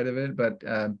funding side of it, but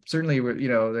certainly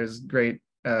there's great.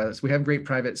 So we have great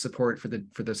private support for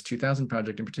this 2000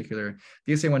 project in particular.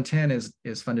 The DSA 110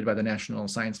 is funded by the National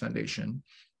Science Foundation,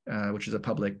 which is a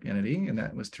public entity, and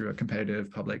that was through a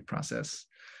competitive public process.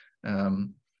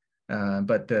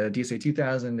 But the DSA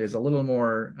 2000 is a little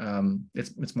more,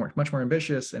 it's much more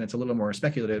ambitious, and it's a little more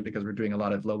speculative because we're doing a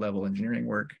lot of low-level engineering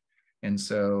work. And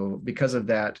so because of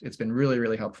that, it's been really,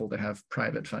 really helpful to have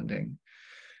private funding.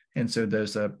 And so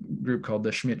there's a group called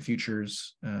the Schmidt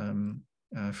Futures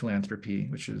Philanthropy,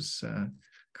 which is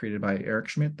created by Eric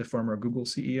Schmidt, the former Google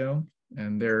CEO.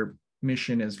 And their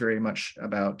mission is very much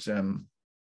about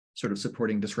sort of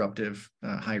supporting disruptive,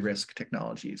 high-risk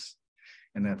technologies.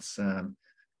 And that's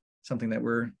something that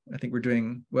I think we're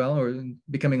doing well, or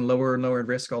becoming lower and lower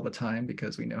risk all the time,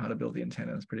 because we know how to build the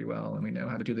antennas pretty well, and we know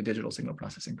how to do the digital signal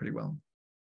processing pretty well.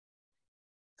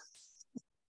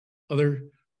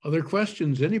 Other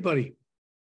questions, anybody?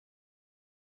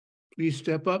 Please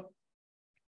step up.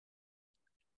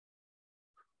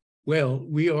 Well,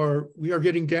 we are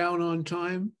getting down on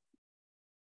time.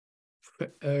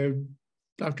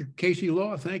 Dr. Casey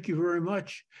Law, thank you very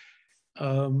much.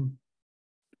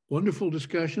 Wonderful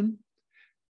discussion.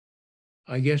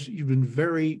 I guess you've been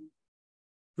very,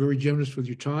 very generous with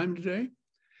your time today.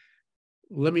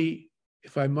 Let me,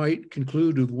 if I might,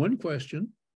 conclude with one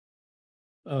question.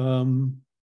 You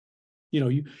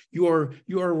are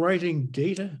writing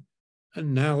data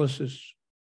analysis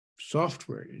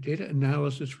software, data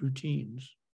analysis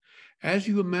routines. As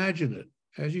you imagine it,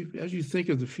 as you think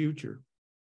of the future,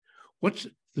 what's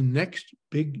the next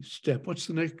big step? What's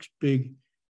the next big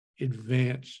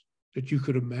advance that you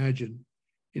could imagine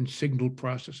in signal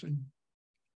processing?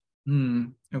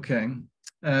 Okay.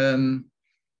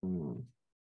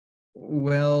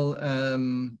 Well,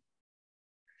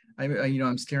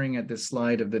 I'm staring at this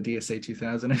slide of the DSA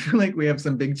 2000. I feel like we have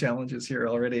some big challenges here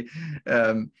already.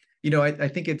 I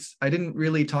think I didn't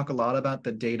really talk a lot about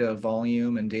the data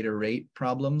volume and data rate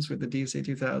problems with the DSA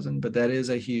 2000, but that is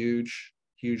a huge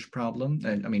problem,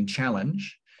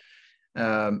 challenge.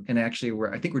 And actually,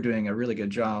 I think we're doing a really good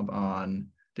job on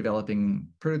developing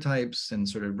prototypes and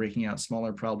sort of breaking out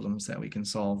smaller problems that we can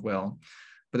solve well.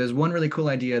 But there's one really cool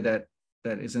idea that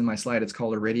is in my slide. It's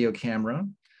called a radio camera.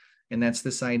 And that's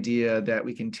this idea that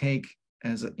we can take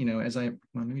let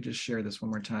me just share this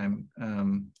one more time.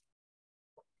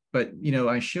 But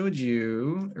I showed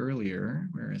you earlier,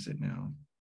 where is it now?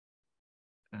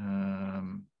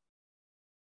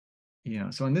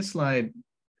 So on this slide,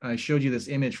 I showed you this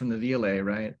image from the VLA,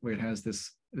 right, where it has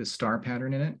this star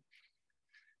pattern in it.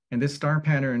 And this star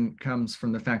pattern comes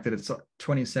from the fact that it's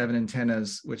 27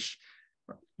 antennas, which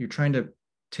you're trying to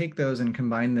take those and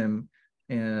combine them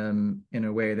in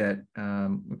a way that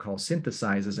we call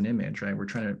synthesizes an image, right? We're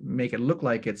trying to make it look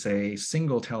like it's a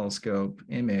single telescope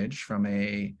image from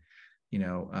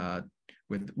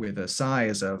with a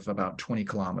size of about 20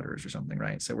 kilometers or something,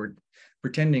 right? So we're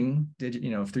pretending,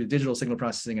 through digital signal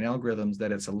processing and algorithms,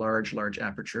 that it's a large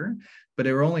aperture, but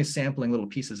we're only sampling little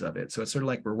pieces of it. So it's sort of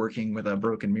like we're working with a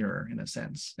broken mirror in a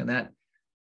sense. And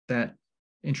that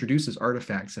introduces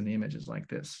artifacts in the images like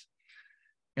this.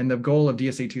 And the goal of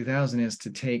DSA 2000 is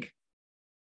to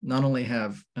not only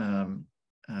have,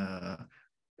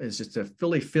 is just to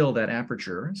fully fill that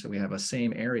aperture. So we have a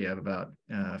same area of about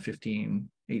 18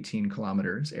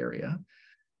 kilometers area,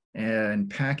 and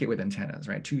pack it with antennas,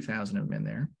 right? 2,000 of them in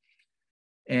there.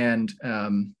 And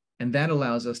And that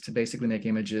allows us to basically make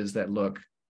images that look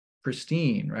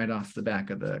pristine right off the back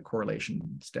of the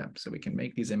correlation step. So we can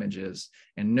make these images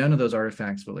and none of those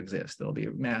artifacts will exist. They'll be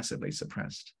massively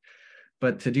suppressed.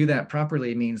 But to do that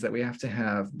properly means that we have to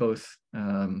have both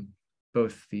the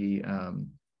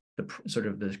sort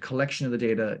of the collection of the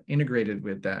data integrated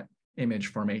with that image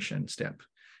formation step.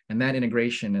 And that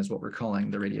integration is what we're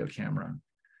calling the radio camera.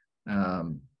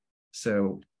 And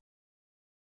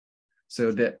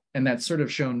that's sort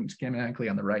of shown schematically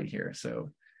on the right here. So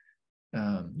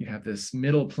you have this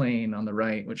middle plane on the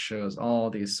right, which shows all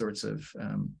these sorts of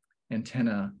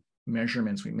antenna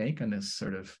measurements we make on this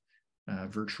sort of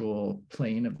virtual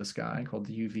plane of the sky called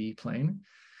the UV plane.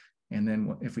 And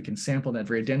then if we can sample that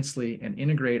very densely and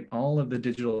integrate all of the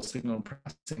digital signal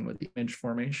processing with the image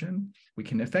formation, we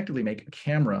can effectively make a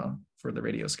camera for the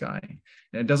radio sky.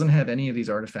 And it doesn't have any of these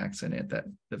artifacts in it that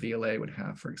the VLA would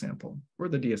have, for example, or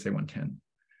the DSA-110.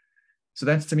 So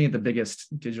that's, to me, the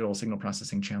biggest digital signal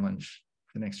processing challenge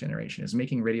for the next generation, is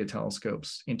making radio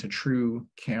telescopes into true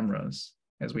cameras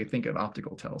as we think of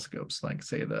optical telescopes, like,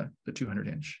 say, the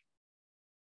 200-inch.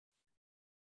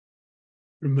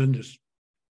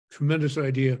 Tremendous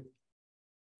idea.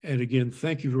 And again,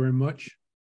 thank you very much.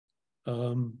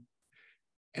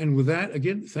 And with that,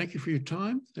 again, thank you for your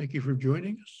time. Thank you for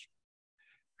joining us.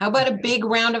 How about a big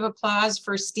round of applause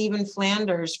for Stephen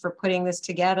Flanders for putting this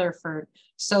together for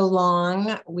so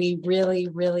long. We really,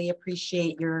 really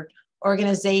appreciate your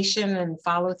organization and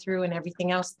follow through and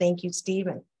everything else. Thank you,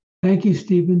 Stephen. Thank you,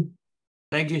 Stephen.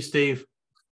 Thank you, Steve.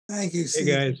 Thank you, Steve.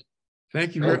 Hey, guys.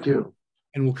 Thank you. Thank you.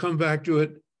 And we'll come back to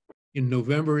it in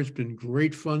November. It's been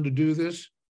great fun to do this.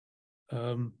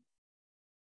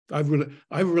 I've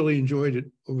really enjoyed it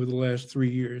over the last 3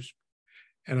 years.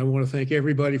 And I want to thank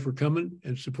everybody for coming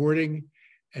and supporting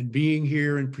and being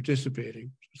here and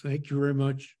participating. So thank you very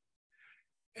much.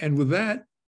 And with that,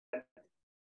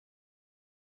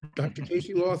 Dr.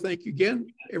 Casey Law, thank you again.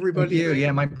 Everybody. Thank you.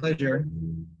 Yeah, my pleasure.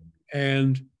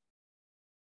 And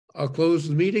I'll close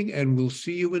the meeting and we'll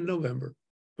see you in November.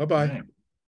 Bye-bye. Right.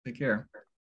 Take care.